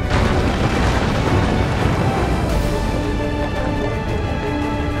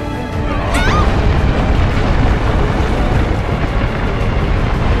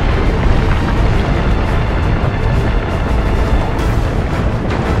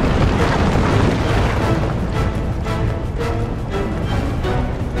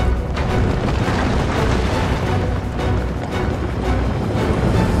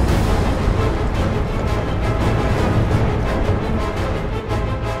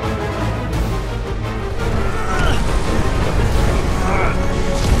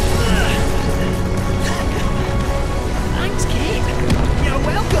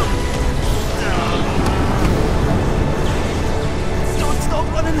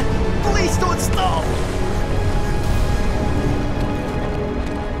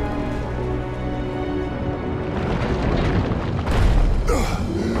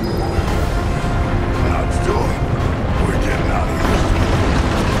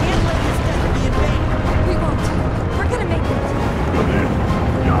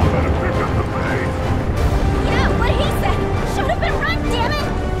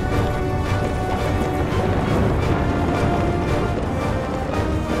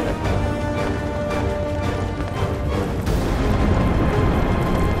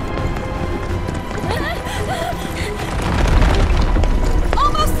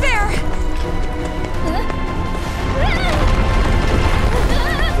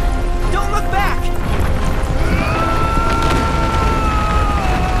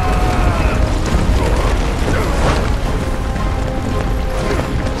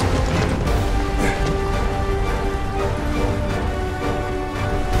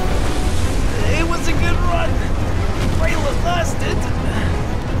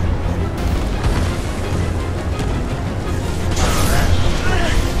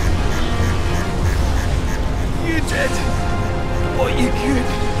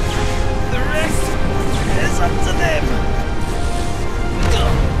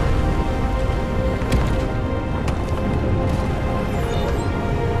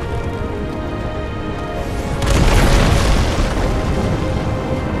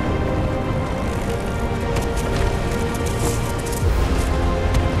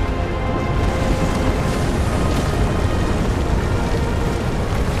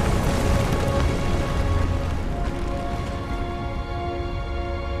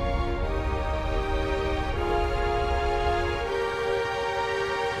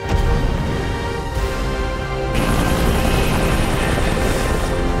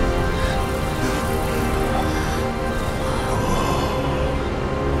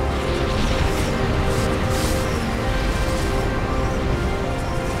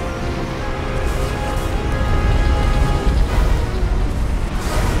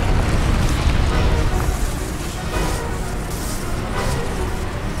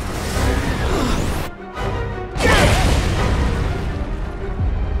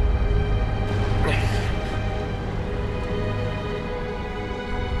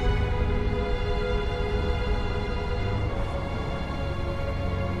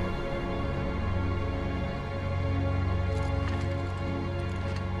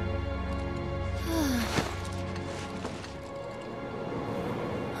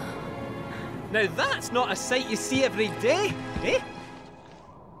 Now that's not a sight you see every day, eh?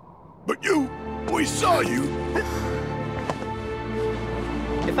 But we saw you.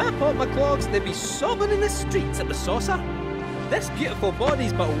 If I popped my clogs, they'd be sobbing in the streets at the saucer. This beautiful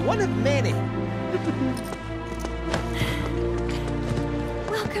body's but one of many.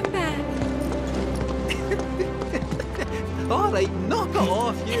 Welcome back. All right, knock it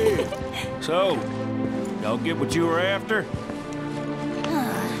off, you. So, y'all get what you were after?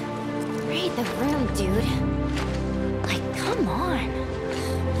 Read the room, dude. Like, come on.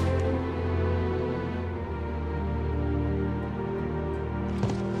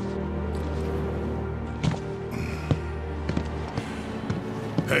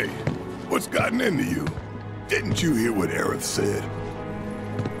 Hey, what's gotten into you? Didn't you hear what Aerith said?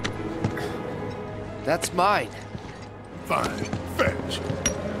 That's mine. Fine, fetch.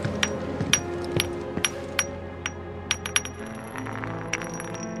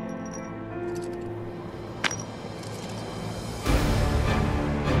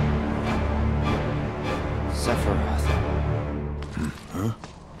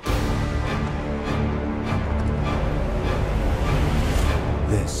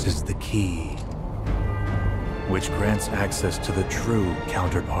 This is the key, which grants access to the true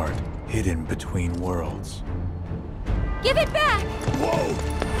counterpart hidden between worlds. Give it back! Whoa!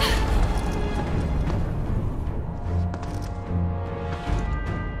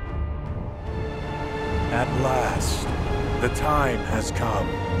 At last, the time has come.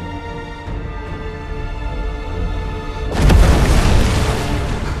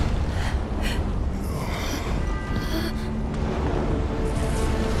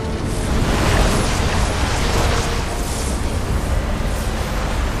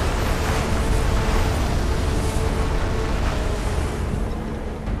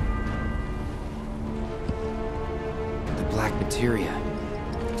 The black materia.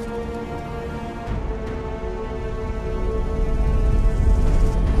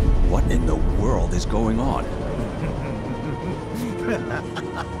 What in the world is going on?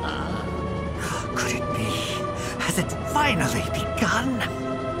 Could it be? Has it finally begun?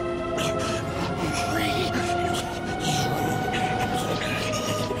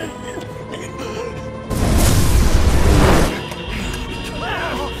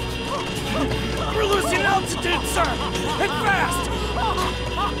 We're losing altitude, sir! And fast!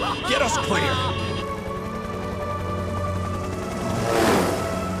 Get us clear!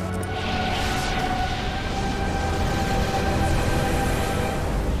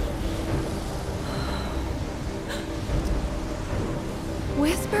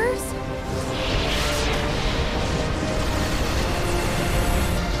 Whispers?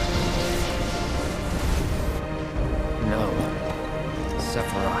 No.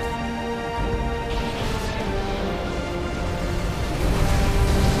 Sephiroth.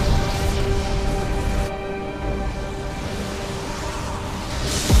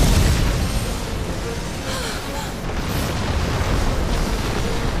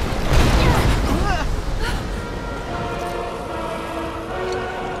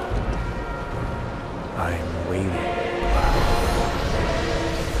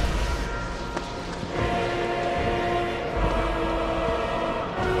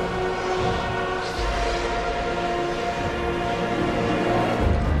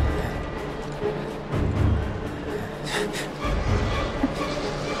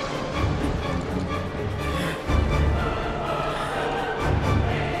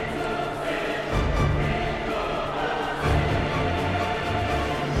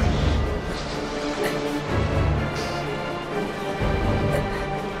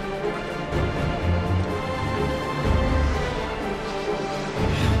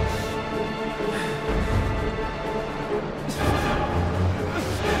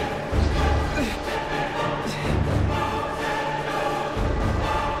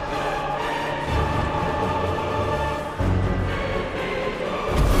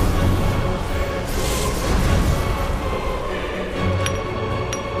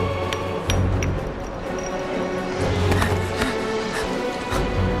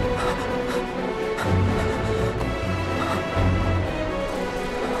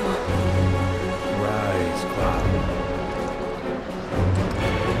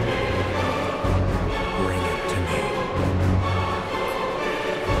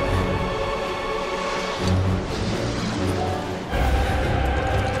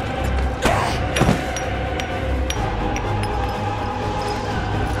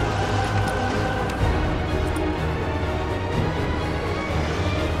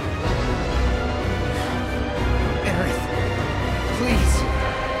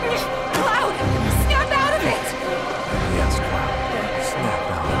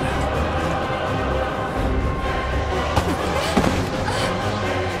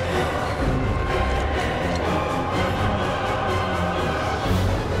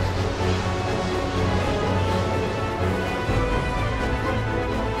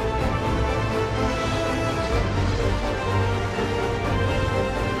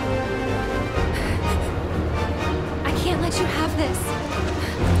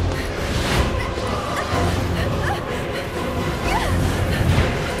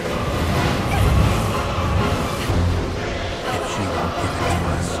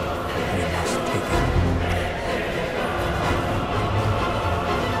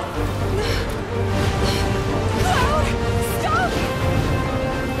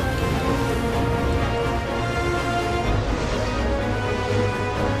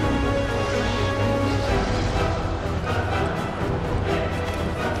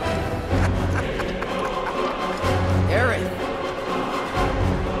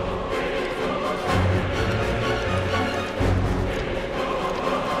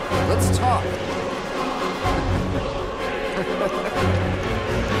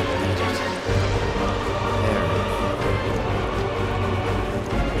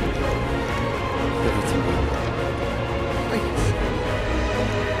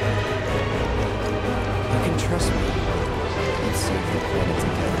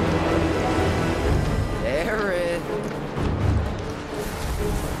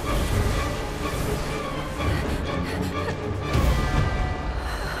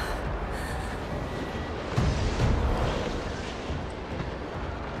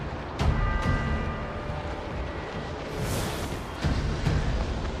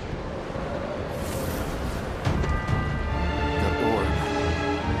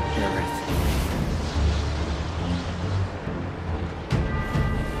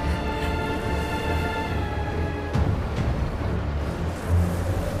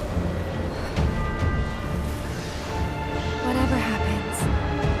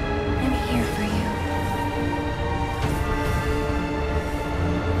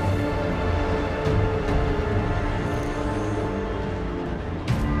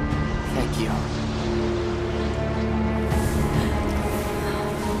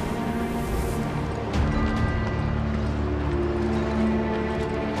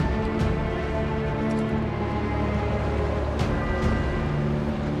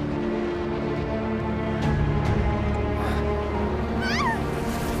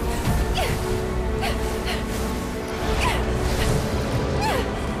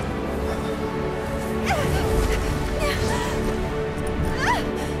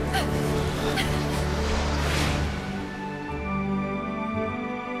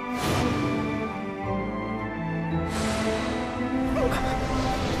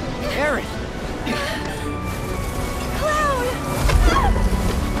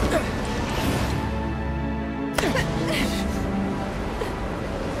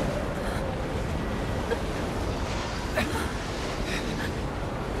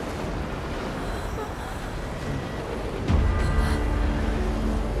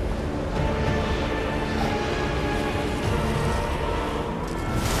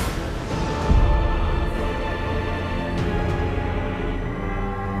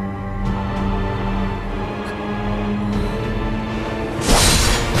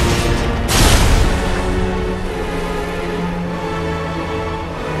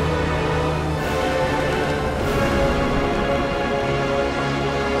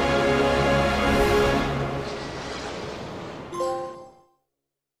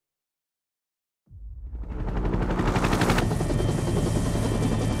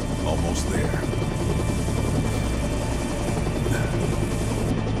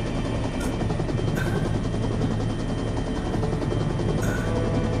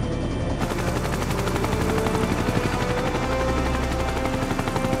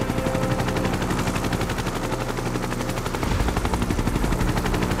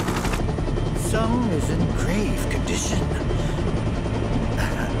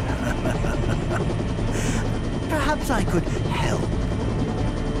 Perhaps I could help.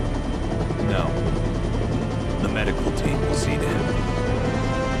 No. The medical team will see to him.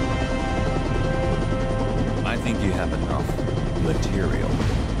 I think you have enough material.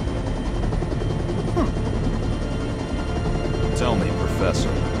 Tell me,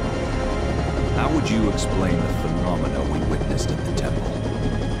 Professor, how would you explain the phenomena we witnessed at the temple?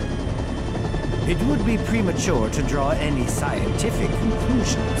 It would be premature to draw any scientific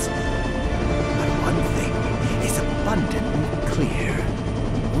conclusions. But one thing is abundantly clear.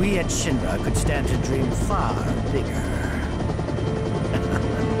 We at Shinra could stand to dream far bigger.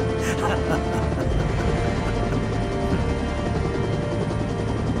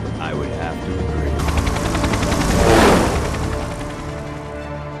 I would have to agree.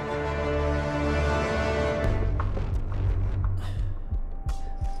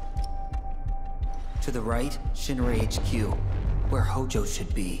 To the right, Shinra HQ, where Hojo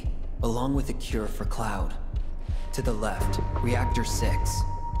should be, along with a cure for Cloud. To the left, Reactor 6,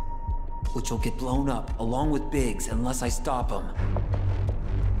 which will get blown up along with Biggs unless I stop him.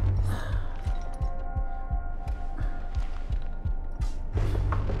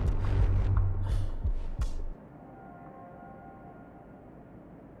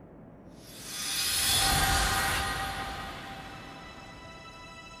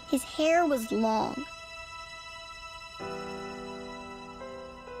 His hair was long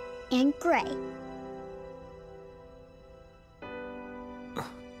and gray.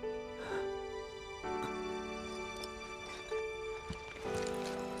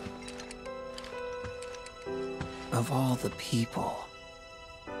 Of all the people.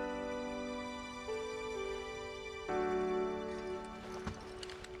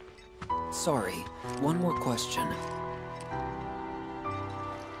 Sorry, one more question.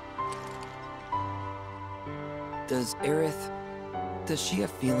 Does Aerith... does she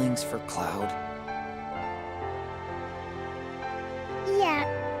have feelings for Cloud? Yeah,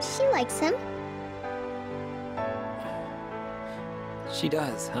 she likes him. She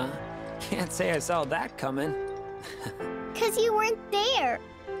does, huh? Can't say I saw that coming. 'Cause you weren't there.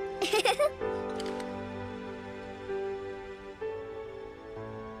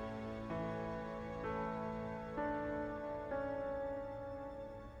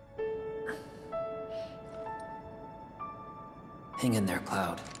 Hang in there,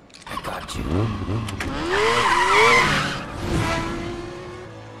 Cloud. I got you.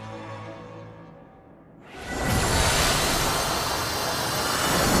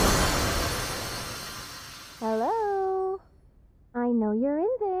 Hello? I know you're in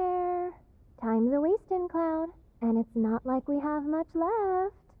there. Time's a-wasting, Cloud, and it's not like we have much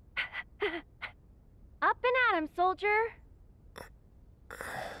left. Up and at him, soldier!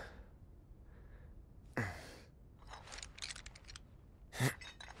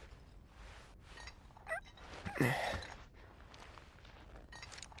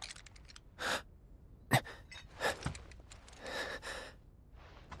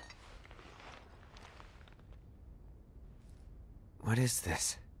 What is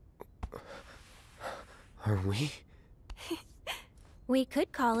this? Are we? We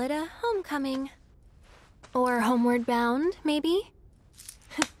could call it a homecoming. Or homeward bound, maybe?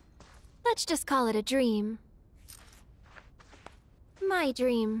 Let's just call it a dream. My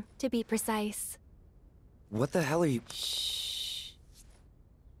dream, to be precise. What the hell are you... Shh.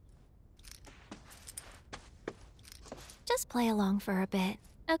 Just play along for a bit,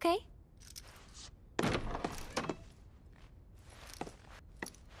 okay?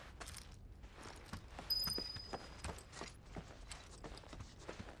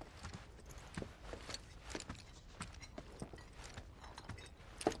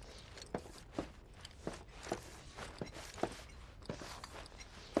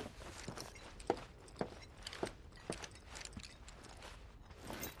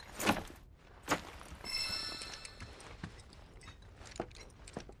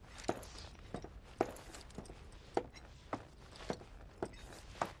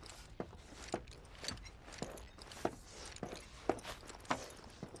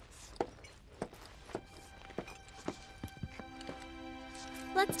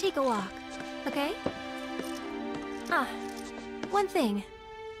 Let's take a walk, okay? Ah, one thing.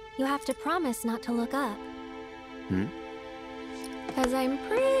 You have to promise not to look up. Hmm? 'Cause I'm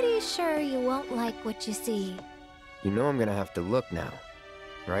pretty sure you won't like what you see. You know I'm gonna have to look now,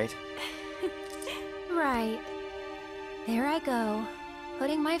 right? Right. There I go,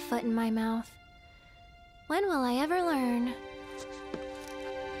 putting my foot in my mouth. When will I ever learn?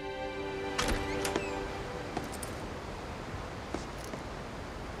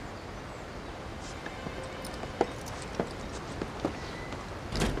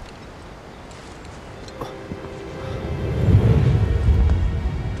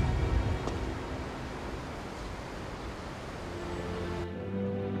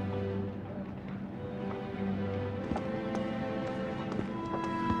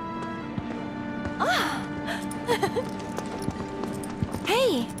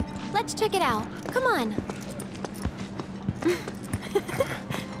 let's check it out. Come on.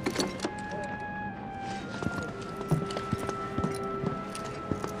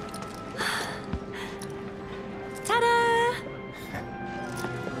 Ta-da!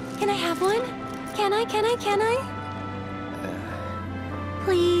 Can I have one? Can I?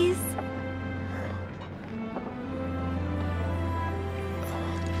 Please?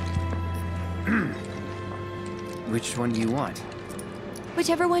 Which one do you want?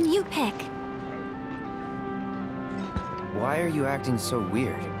 Whichever one you pick. Why are you acting so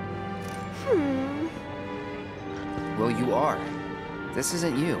weird? Well, you are. This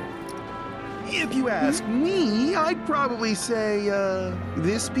isn't you. If you ask me, I'd probably say,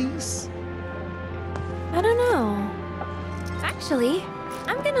 this piece? I don't know. Actually,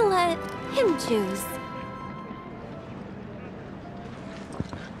 I'm gonna let him choose.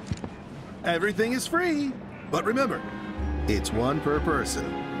 Everything is free. But remember, it's one per person.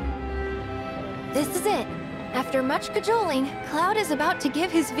 This is it. After much cajoling, Cloud is about to give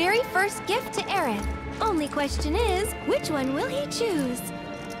his very first gift to Aerith. Only question is, which one will he choose?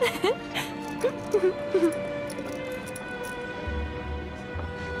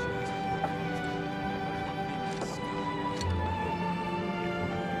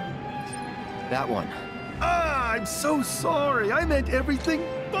 That one. Ah, I'm so sorry. I meant everything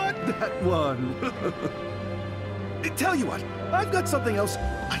but that one. Tell you what, I've got something else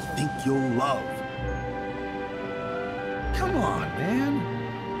I think you'll love. Come on, man.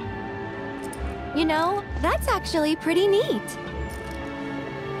 You know, that's actually pretty neat.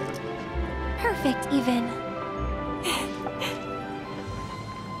 Perfect, even.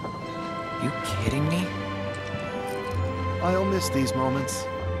 You kidding me? I'll miss these moments.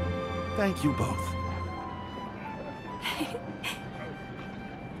 Thank you both.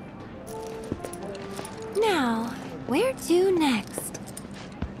 Now, where to next?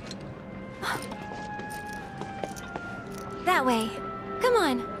 That way. Come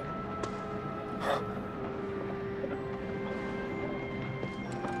on.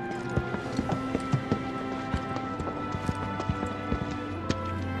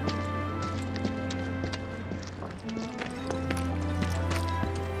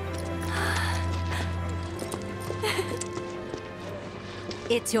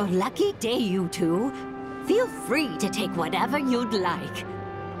 It's your lucky day, you two. Feel free to take whatever you'd like.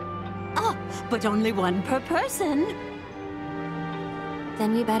 Oh, but only one per person.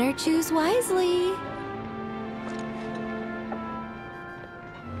 Then we better choose wisely.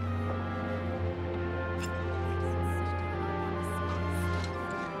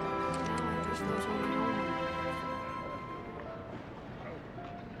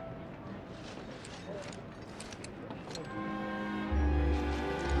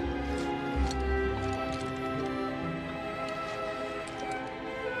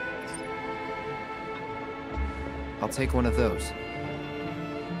 I'll take one of those.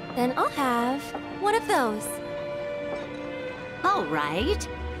 Then I'll have one of those. All right.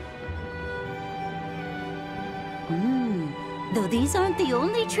 Though these aren't the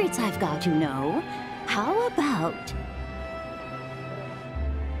only treats I've got, you know. How about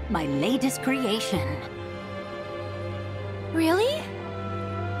my latest creation? Really?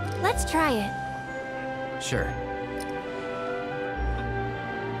 Let's try it. Sure.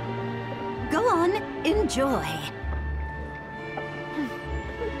 Go on, enjoy.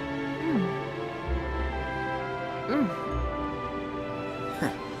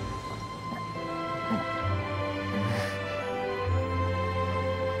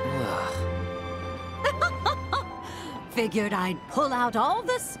 Figured I'd pull out all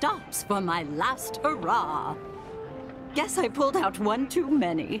the stops for my last hurrah. Guess I pulled out one too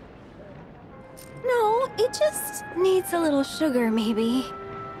many. No, it just needs a little sugar, maybe.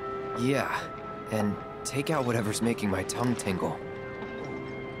 Yeah, and take out whatever's making my tongue tingle.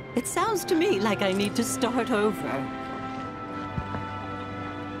 It sounds to me like I need to start over.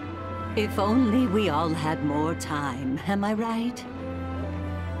 If only we all had more time, am I right?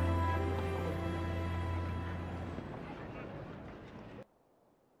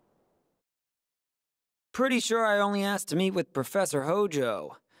 Pretty sure I only asked to meet with Professor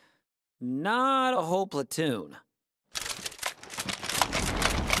Hojo. Not a whole platoon.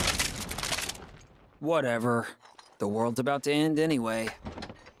 Whatever. The world's about to end anyway.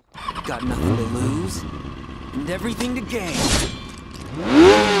 Got nothing to lose, and everything to gain.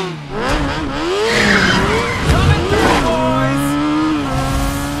 Coming through, boys!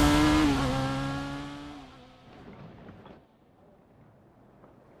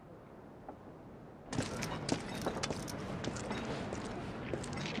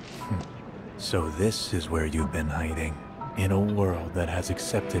 So this is where you've been hiding. In a world that has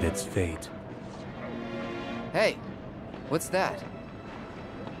accepted its fate. Hey, what's that?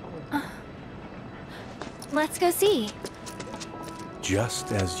 Let's go see.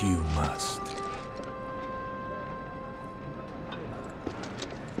 Just as you must.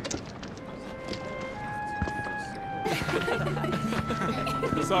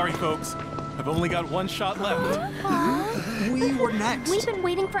 Sorry, folks. I've only got one shot left. We were next. We've been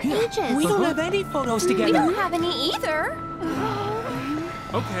waiting for ages. We don't have any photos We together. don't have any either.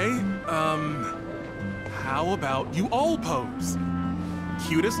 Okay, how about you all pose?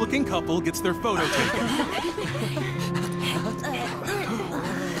 Cutest looking couple gets their photo taken.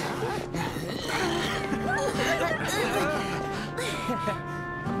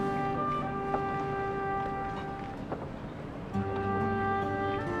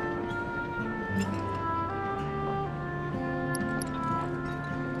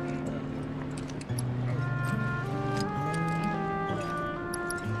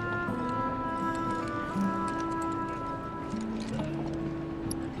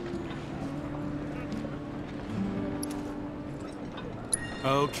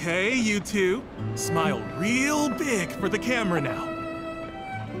 Okay, you two. Smile real big for the camera now.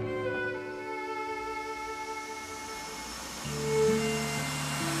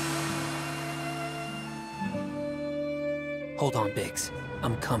 Hold on, Biggs.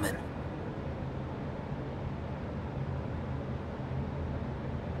 I'm coming.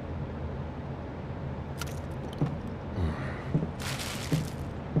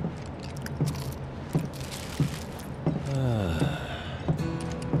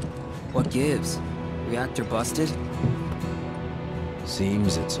 What gives? Reactor busted?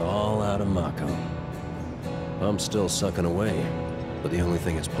 Seems it's all out of Mako. I'm still sucking away, but the only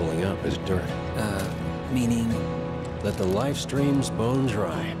thing it's pulling up is dirt. Meaning? Let the life streams bone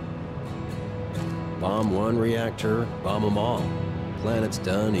dry. Bomb one reactor, bomb them all. Planet's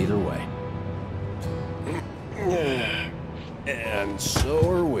done either way. And so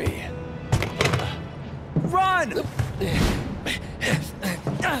are we. Run!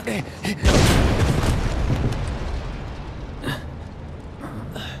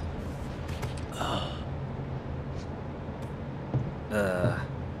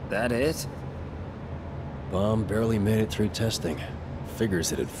 That it? Bomb barely made it through testing.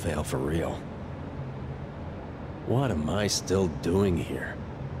 Figures it'd fail for real. What am I still doing here?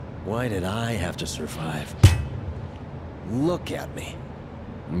 Why did I have to survive? Look at me.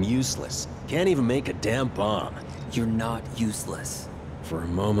 I'm useless. Can't even make a damn bomb. You're not useless. For a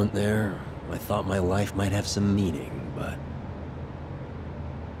moment there, I thought my life might have some meaning, but...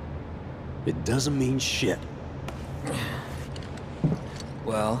 it doesn't mean shit.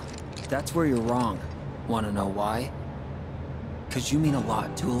 Well, that's where you're wrong. Wanna know why? 'Cause you mean a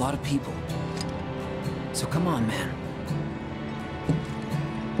lot to a lot of people. So come on, man.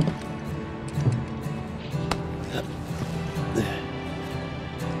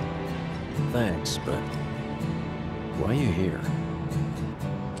 Thanks, but... why are you here?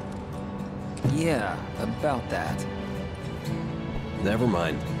 Yeah, about that. Never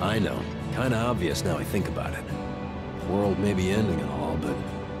mind. I know. Kinda obvious now I think about it. World may be ending and all, but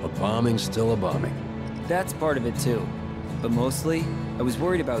a bombing's still a bombing. That's part of it too. But mostly, I was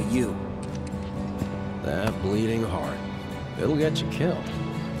worried about you. That bleeding heart. It'll get you killed.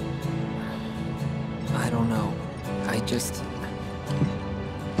 I don't know.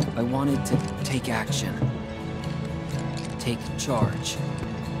 I wanted to take action. Take charge.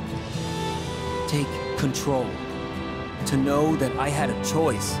 Take control. To know that I had a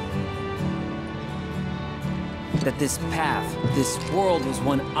choice. That this path, this world was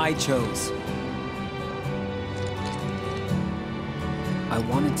one I chose. I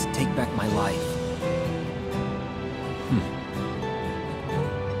wanted to take back my life.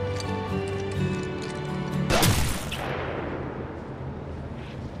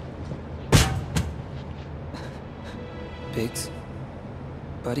 Biggs?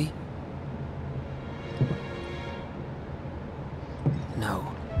 Buddy? No.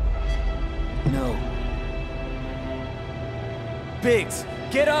 No. Biggs,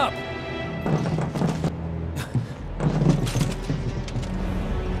 get up!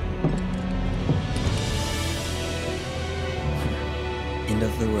 End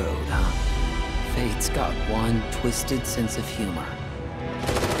of the road, huh? Fate's got one twisted sense of humor.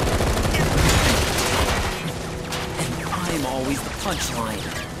 And I'm always the punchline.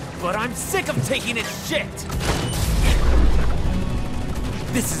 But I'm sick of taking its shit!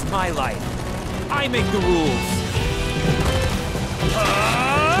 This is my life. I make the rules.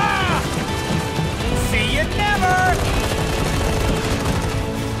 See you never!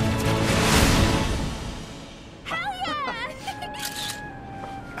 Hell yeah!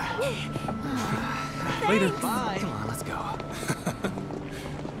 later. Bye. Come on, let's go.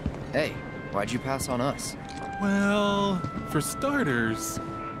 Hey, why'd you pass on us? Well, for starters,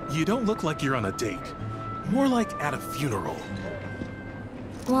 you don't look like you're on a date. More like at a funeral.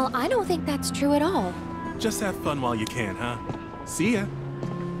 Well, I don't think that's true at all. Just have fun while you can, huh? See ya.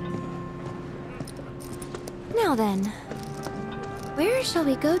 Now then, where shall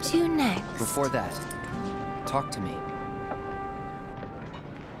we go to next? Before that, talk to me.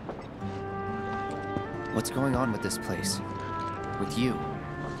 What's going on with this place? With you?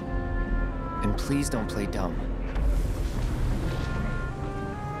 And please don't play dumb.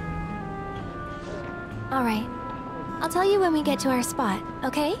 All right. I'll tell you when we get to our spot,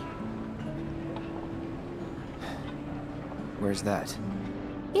 okay? Where's that?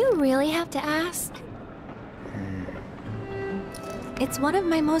 You really have to ask? It's one of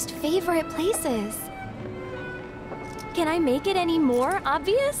my most favorite places. Can I make it any more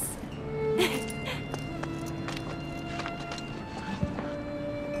obvious?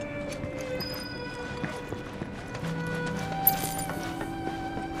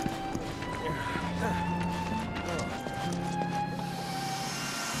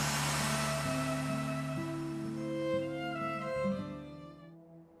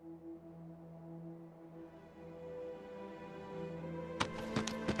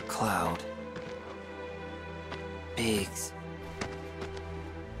 Cloud. Biggs.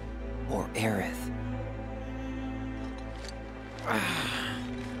 Or Aerith.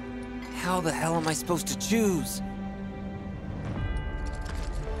 How the hell am I supposed to choose?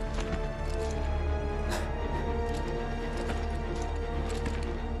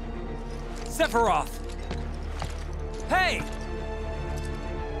 Sephiroth! Hey!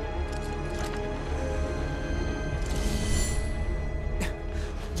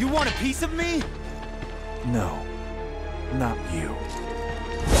 You want a piece of me? No, not you.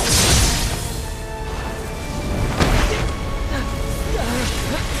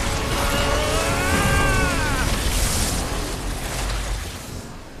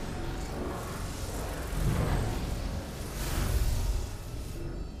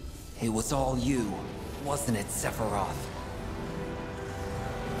 It was all you, wasn't it, Sephiroth?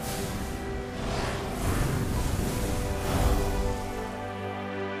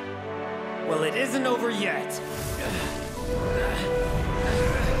 Well, it isn't over yet.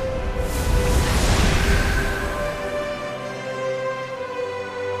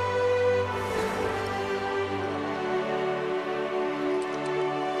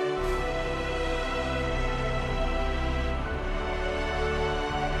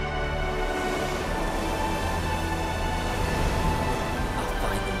 I'll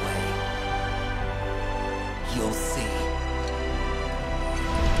find a way. You'll see.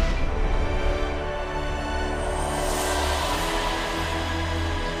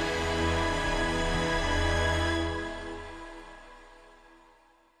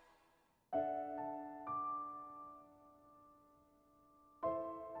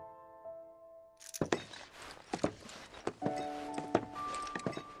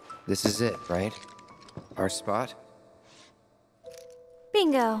 This is it, right? Our spot?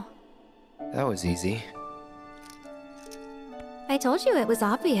 Bingo. That was easy. I told you it was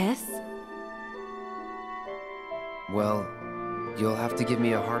obvious. Well, you'll have to give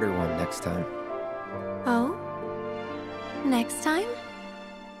me a harder one next time. Oh? Next time?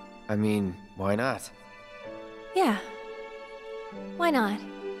 I mean, why not? Yeah. Why not?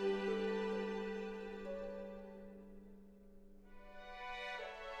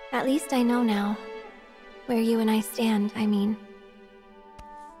 At least I know now. Where you and I stand, I mean.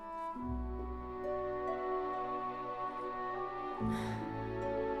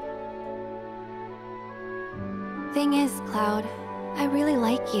 Thing is, Cloud, I really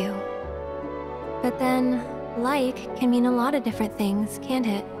like you. But then, like can mean a lot of different things, can't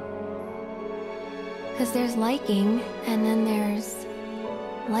it? 'Cause there's liking, and then there's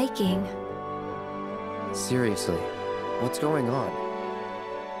liking. Seriously, what's going on?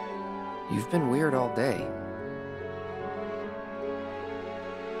 You've been weird all day.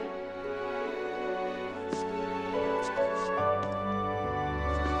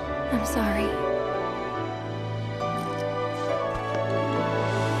 I'm sorry.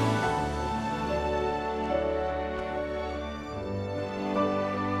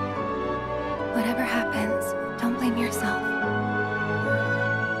 Whatever happens, don't blame yourself.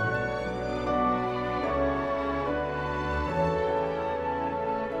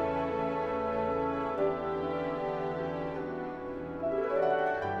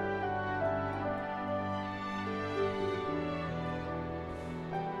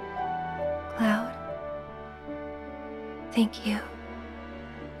 Cloud. Thank you.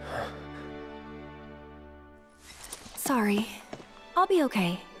 sorry. I'll be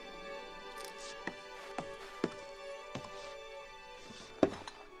okay.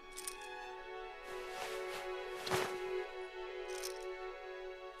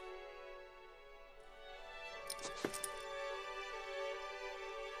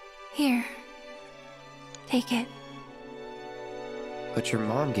 Here. Take it. But your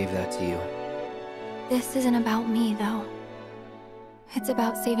mom gave that to you. This isn't about me, though. It's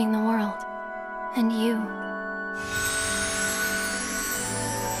about saving the world. And you.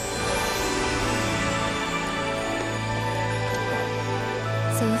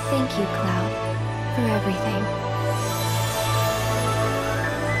 So thank you, Cloud, for everything.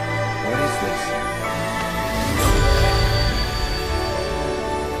 What is this?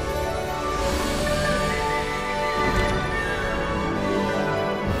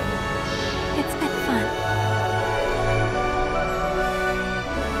 It's been fun.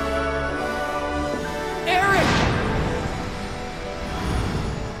 Eric!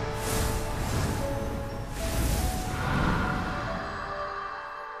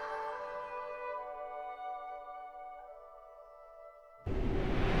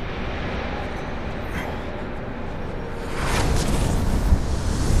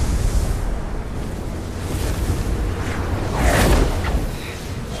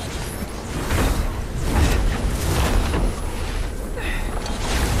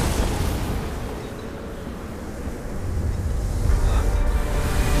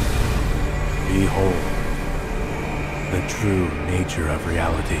 Behold, the true nature of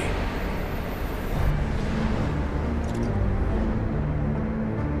reality.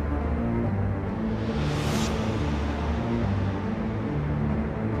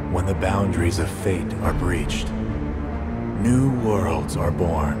 When the boundaries of fate are breached, new worlds are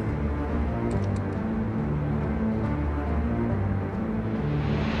born.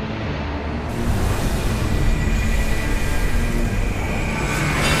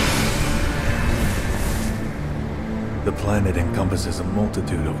 The planet encompasses a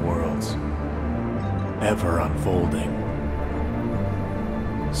multitude of worlds, ever unfolding.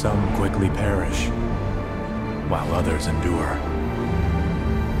 Some quickly perish, while others endure.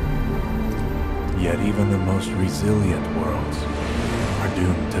 Yet even the most resilient worlds are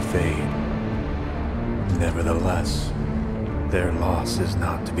doomed to fade. Nevertheless, their loss is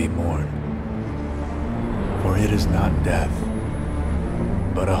not to be mourned. For it is not death,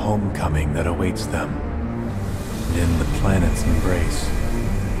 but a homecoming that awaits them. In the planet's embrace,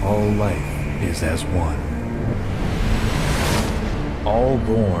 all life is as one. All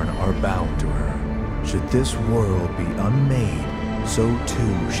born are bound to her. Should this world be unmade, so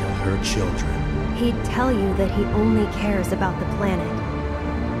too shall her children. He'd tell you that he only cares about the planet.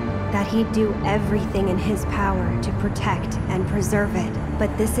 That he'd do everything in his power to protect and preserve it.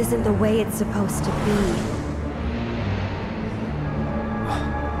 But this isn't the way it's supposed to be.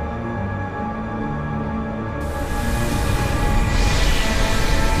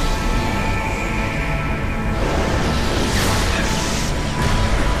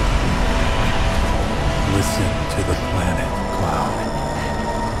 Listen to the planet, Cloud.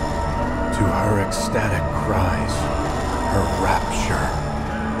 To her ecstatic cries, her rapture.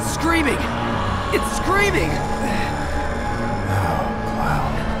 Screaming! It's screaming! Oh,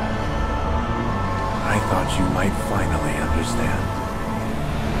 Cloud. I thought you might finally understand.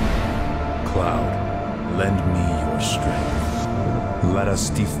 Cloud, lend me your strength. Let us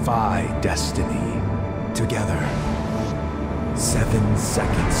defy destiny together. 7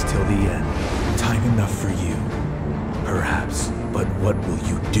 seconds till the end. Time enough for you, perhaps, but what will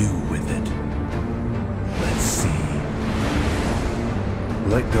you do with it? Let's see.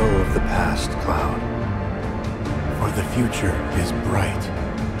 Let go of the past, Cloud, for the future is bright.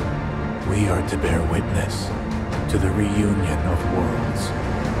 We are to bear witness to the reunion of worlds.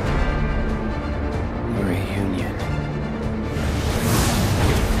 Reunion.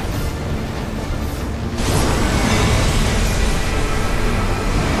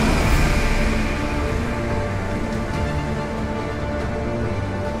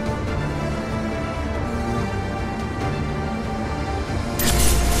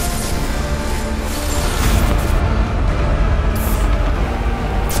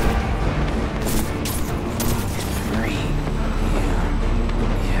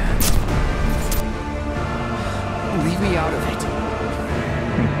 Leave me out of it.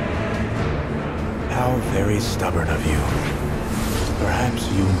 How very stubborn of you. Perhaps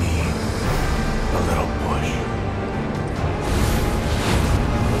you need a little push.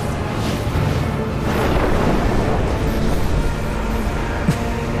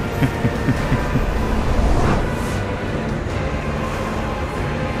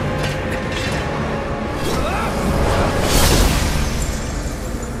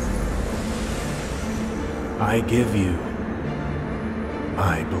 I give you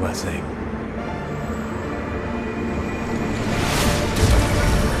my blessing.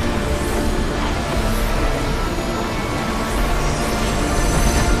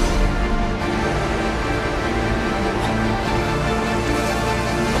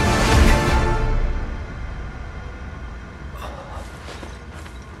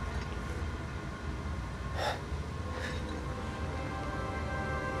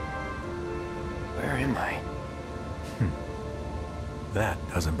 Where am I? That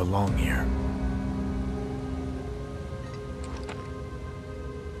doesn't belong here.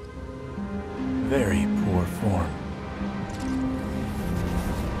 Very poor form.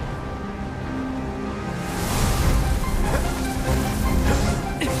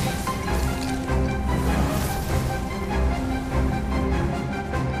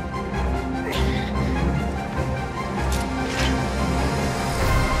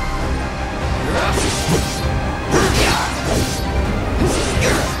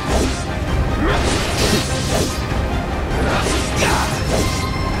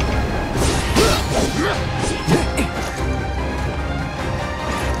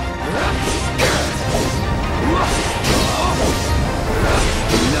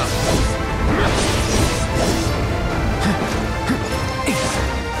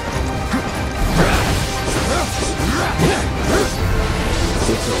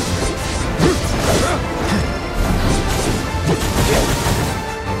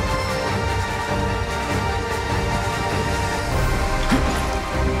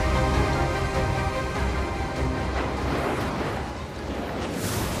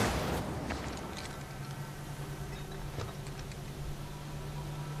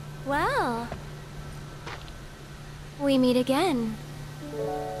 Well, we meet again.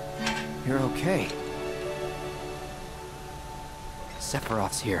 You're okay.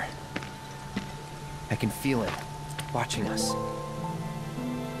 Sephiroth's here. I can feel it, watching us.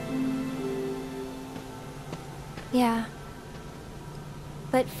 Yeah.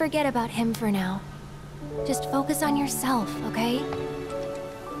 But forget about him for now. Just focus on yourself, okay?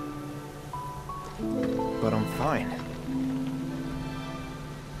 But I'm fine.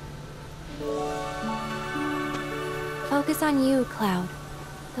 Focus on you, Cloud.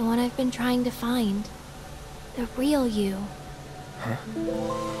 The one I've been trying to find. The real you. Huh?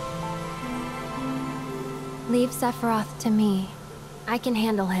 Leave Sephiroth to me. I can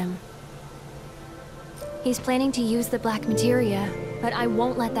handle him. He's planning to use the black materia, but I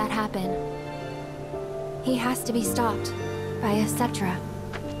won't let that happen. He has to be stopped by a Cetra.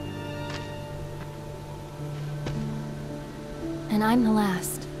 And I'm the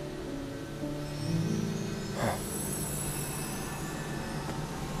last.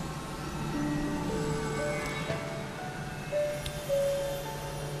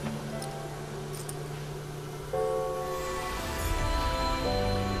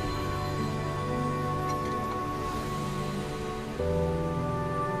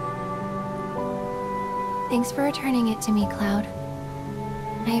 Thanks for returning it to me, Cloud.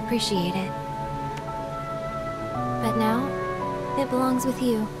 I appreciate it. But now, it belongs with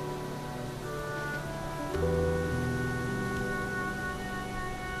you.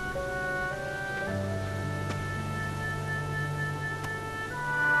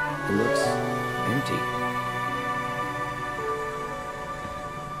 It looks empty.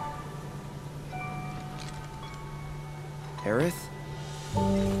 Aerith?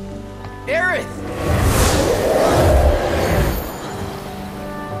 Aerith!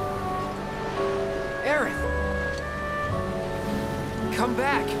 Aerith! Come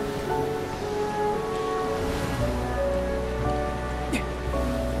back!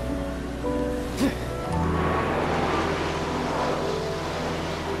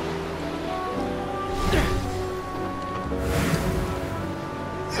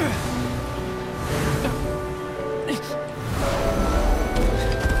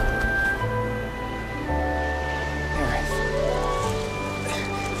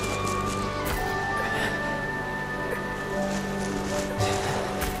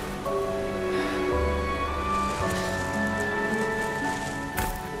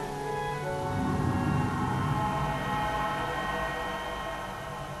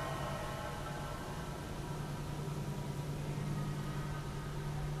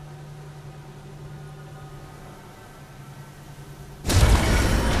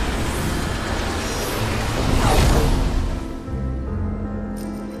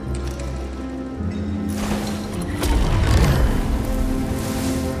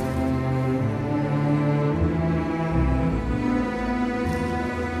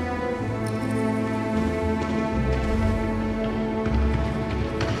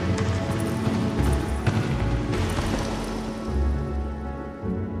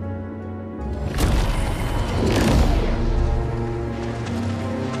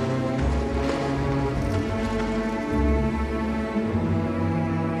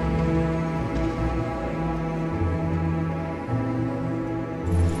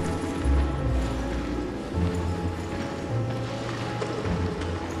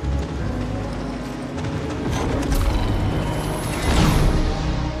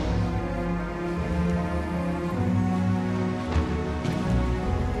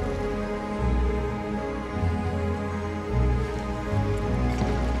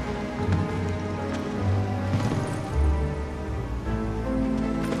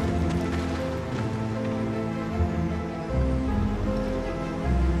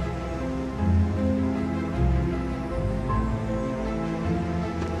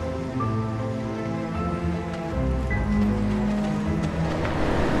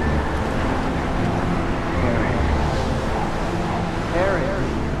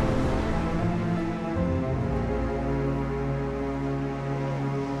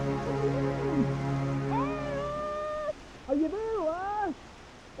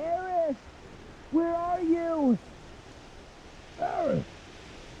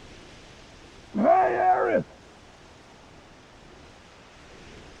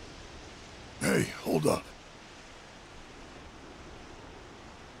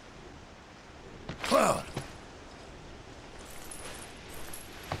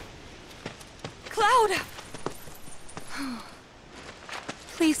 Cloud!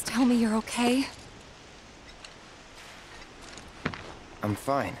 Please tell me you're okay. I'm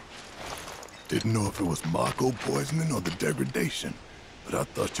fine. Didn't know if it was Mako poisoning or the degradation, but I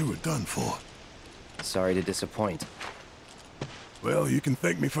thought you were done for. Sorry to disappoint. Well, you can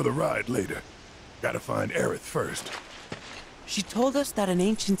thank me for the ride later. Gotta find Aerith first. She told us that an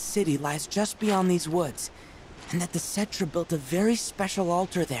ancient city lies just beyond these woods, and that the Cetra built a very special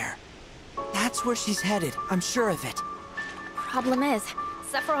altar there. That's where she's headed, I'm sure of it. Problem is,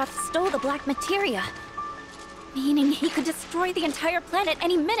 Sephiroth stole the black materia. Meaning he could destroy the entire planet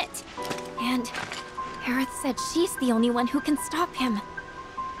any minute. And Aerith said she's the only one who can stop him.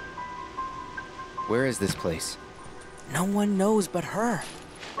 Where is this place? No one knows but her.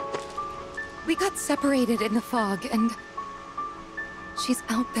 We got separated in the fog, and she's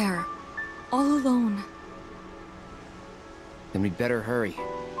out there, all alone. Then we'd better hurry.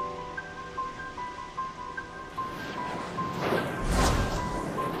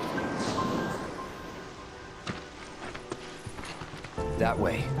 That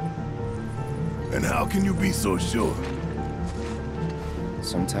way. And how can you be so sure?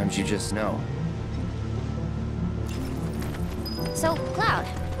 Sometimes you just know. So, Cloud,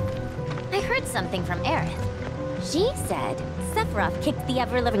 I heard something from Aerith. She said Sephiroth kicked the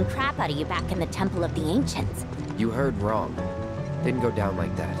ever-living crap out of you back in the Temple of the Ancients. You heard wrong. Didn't go down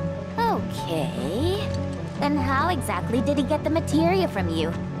like that. Okay. Then how exactly did he get the materia from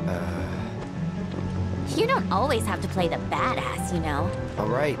you? You don't always have to play the badass, you know.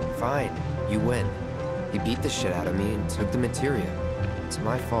 Alright, fine. You win. He beat the shit out of me and took the materia. It's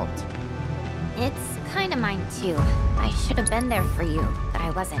my fault. It's kinda mine too. I should have been there for you, but I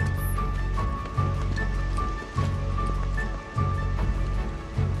wasn't.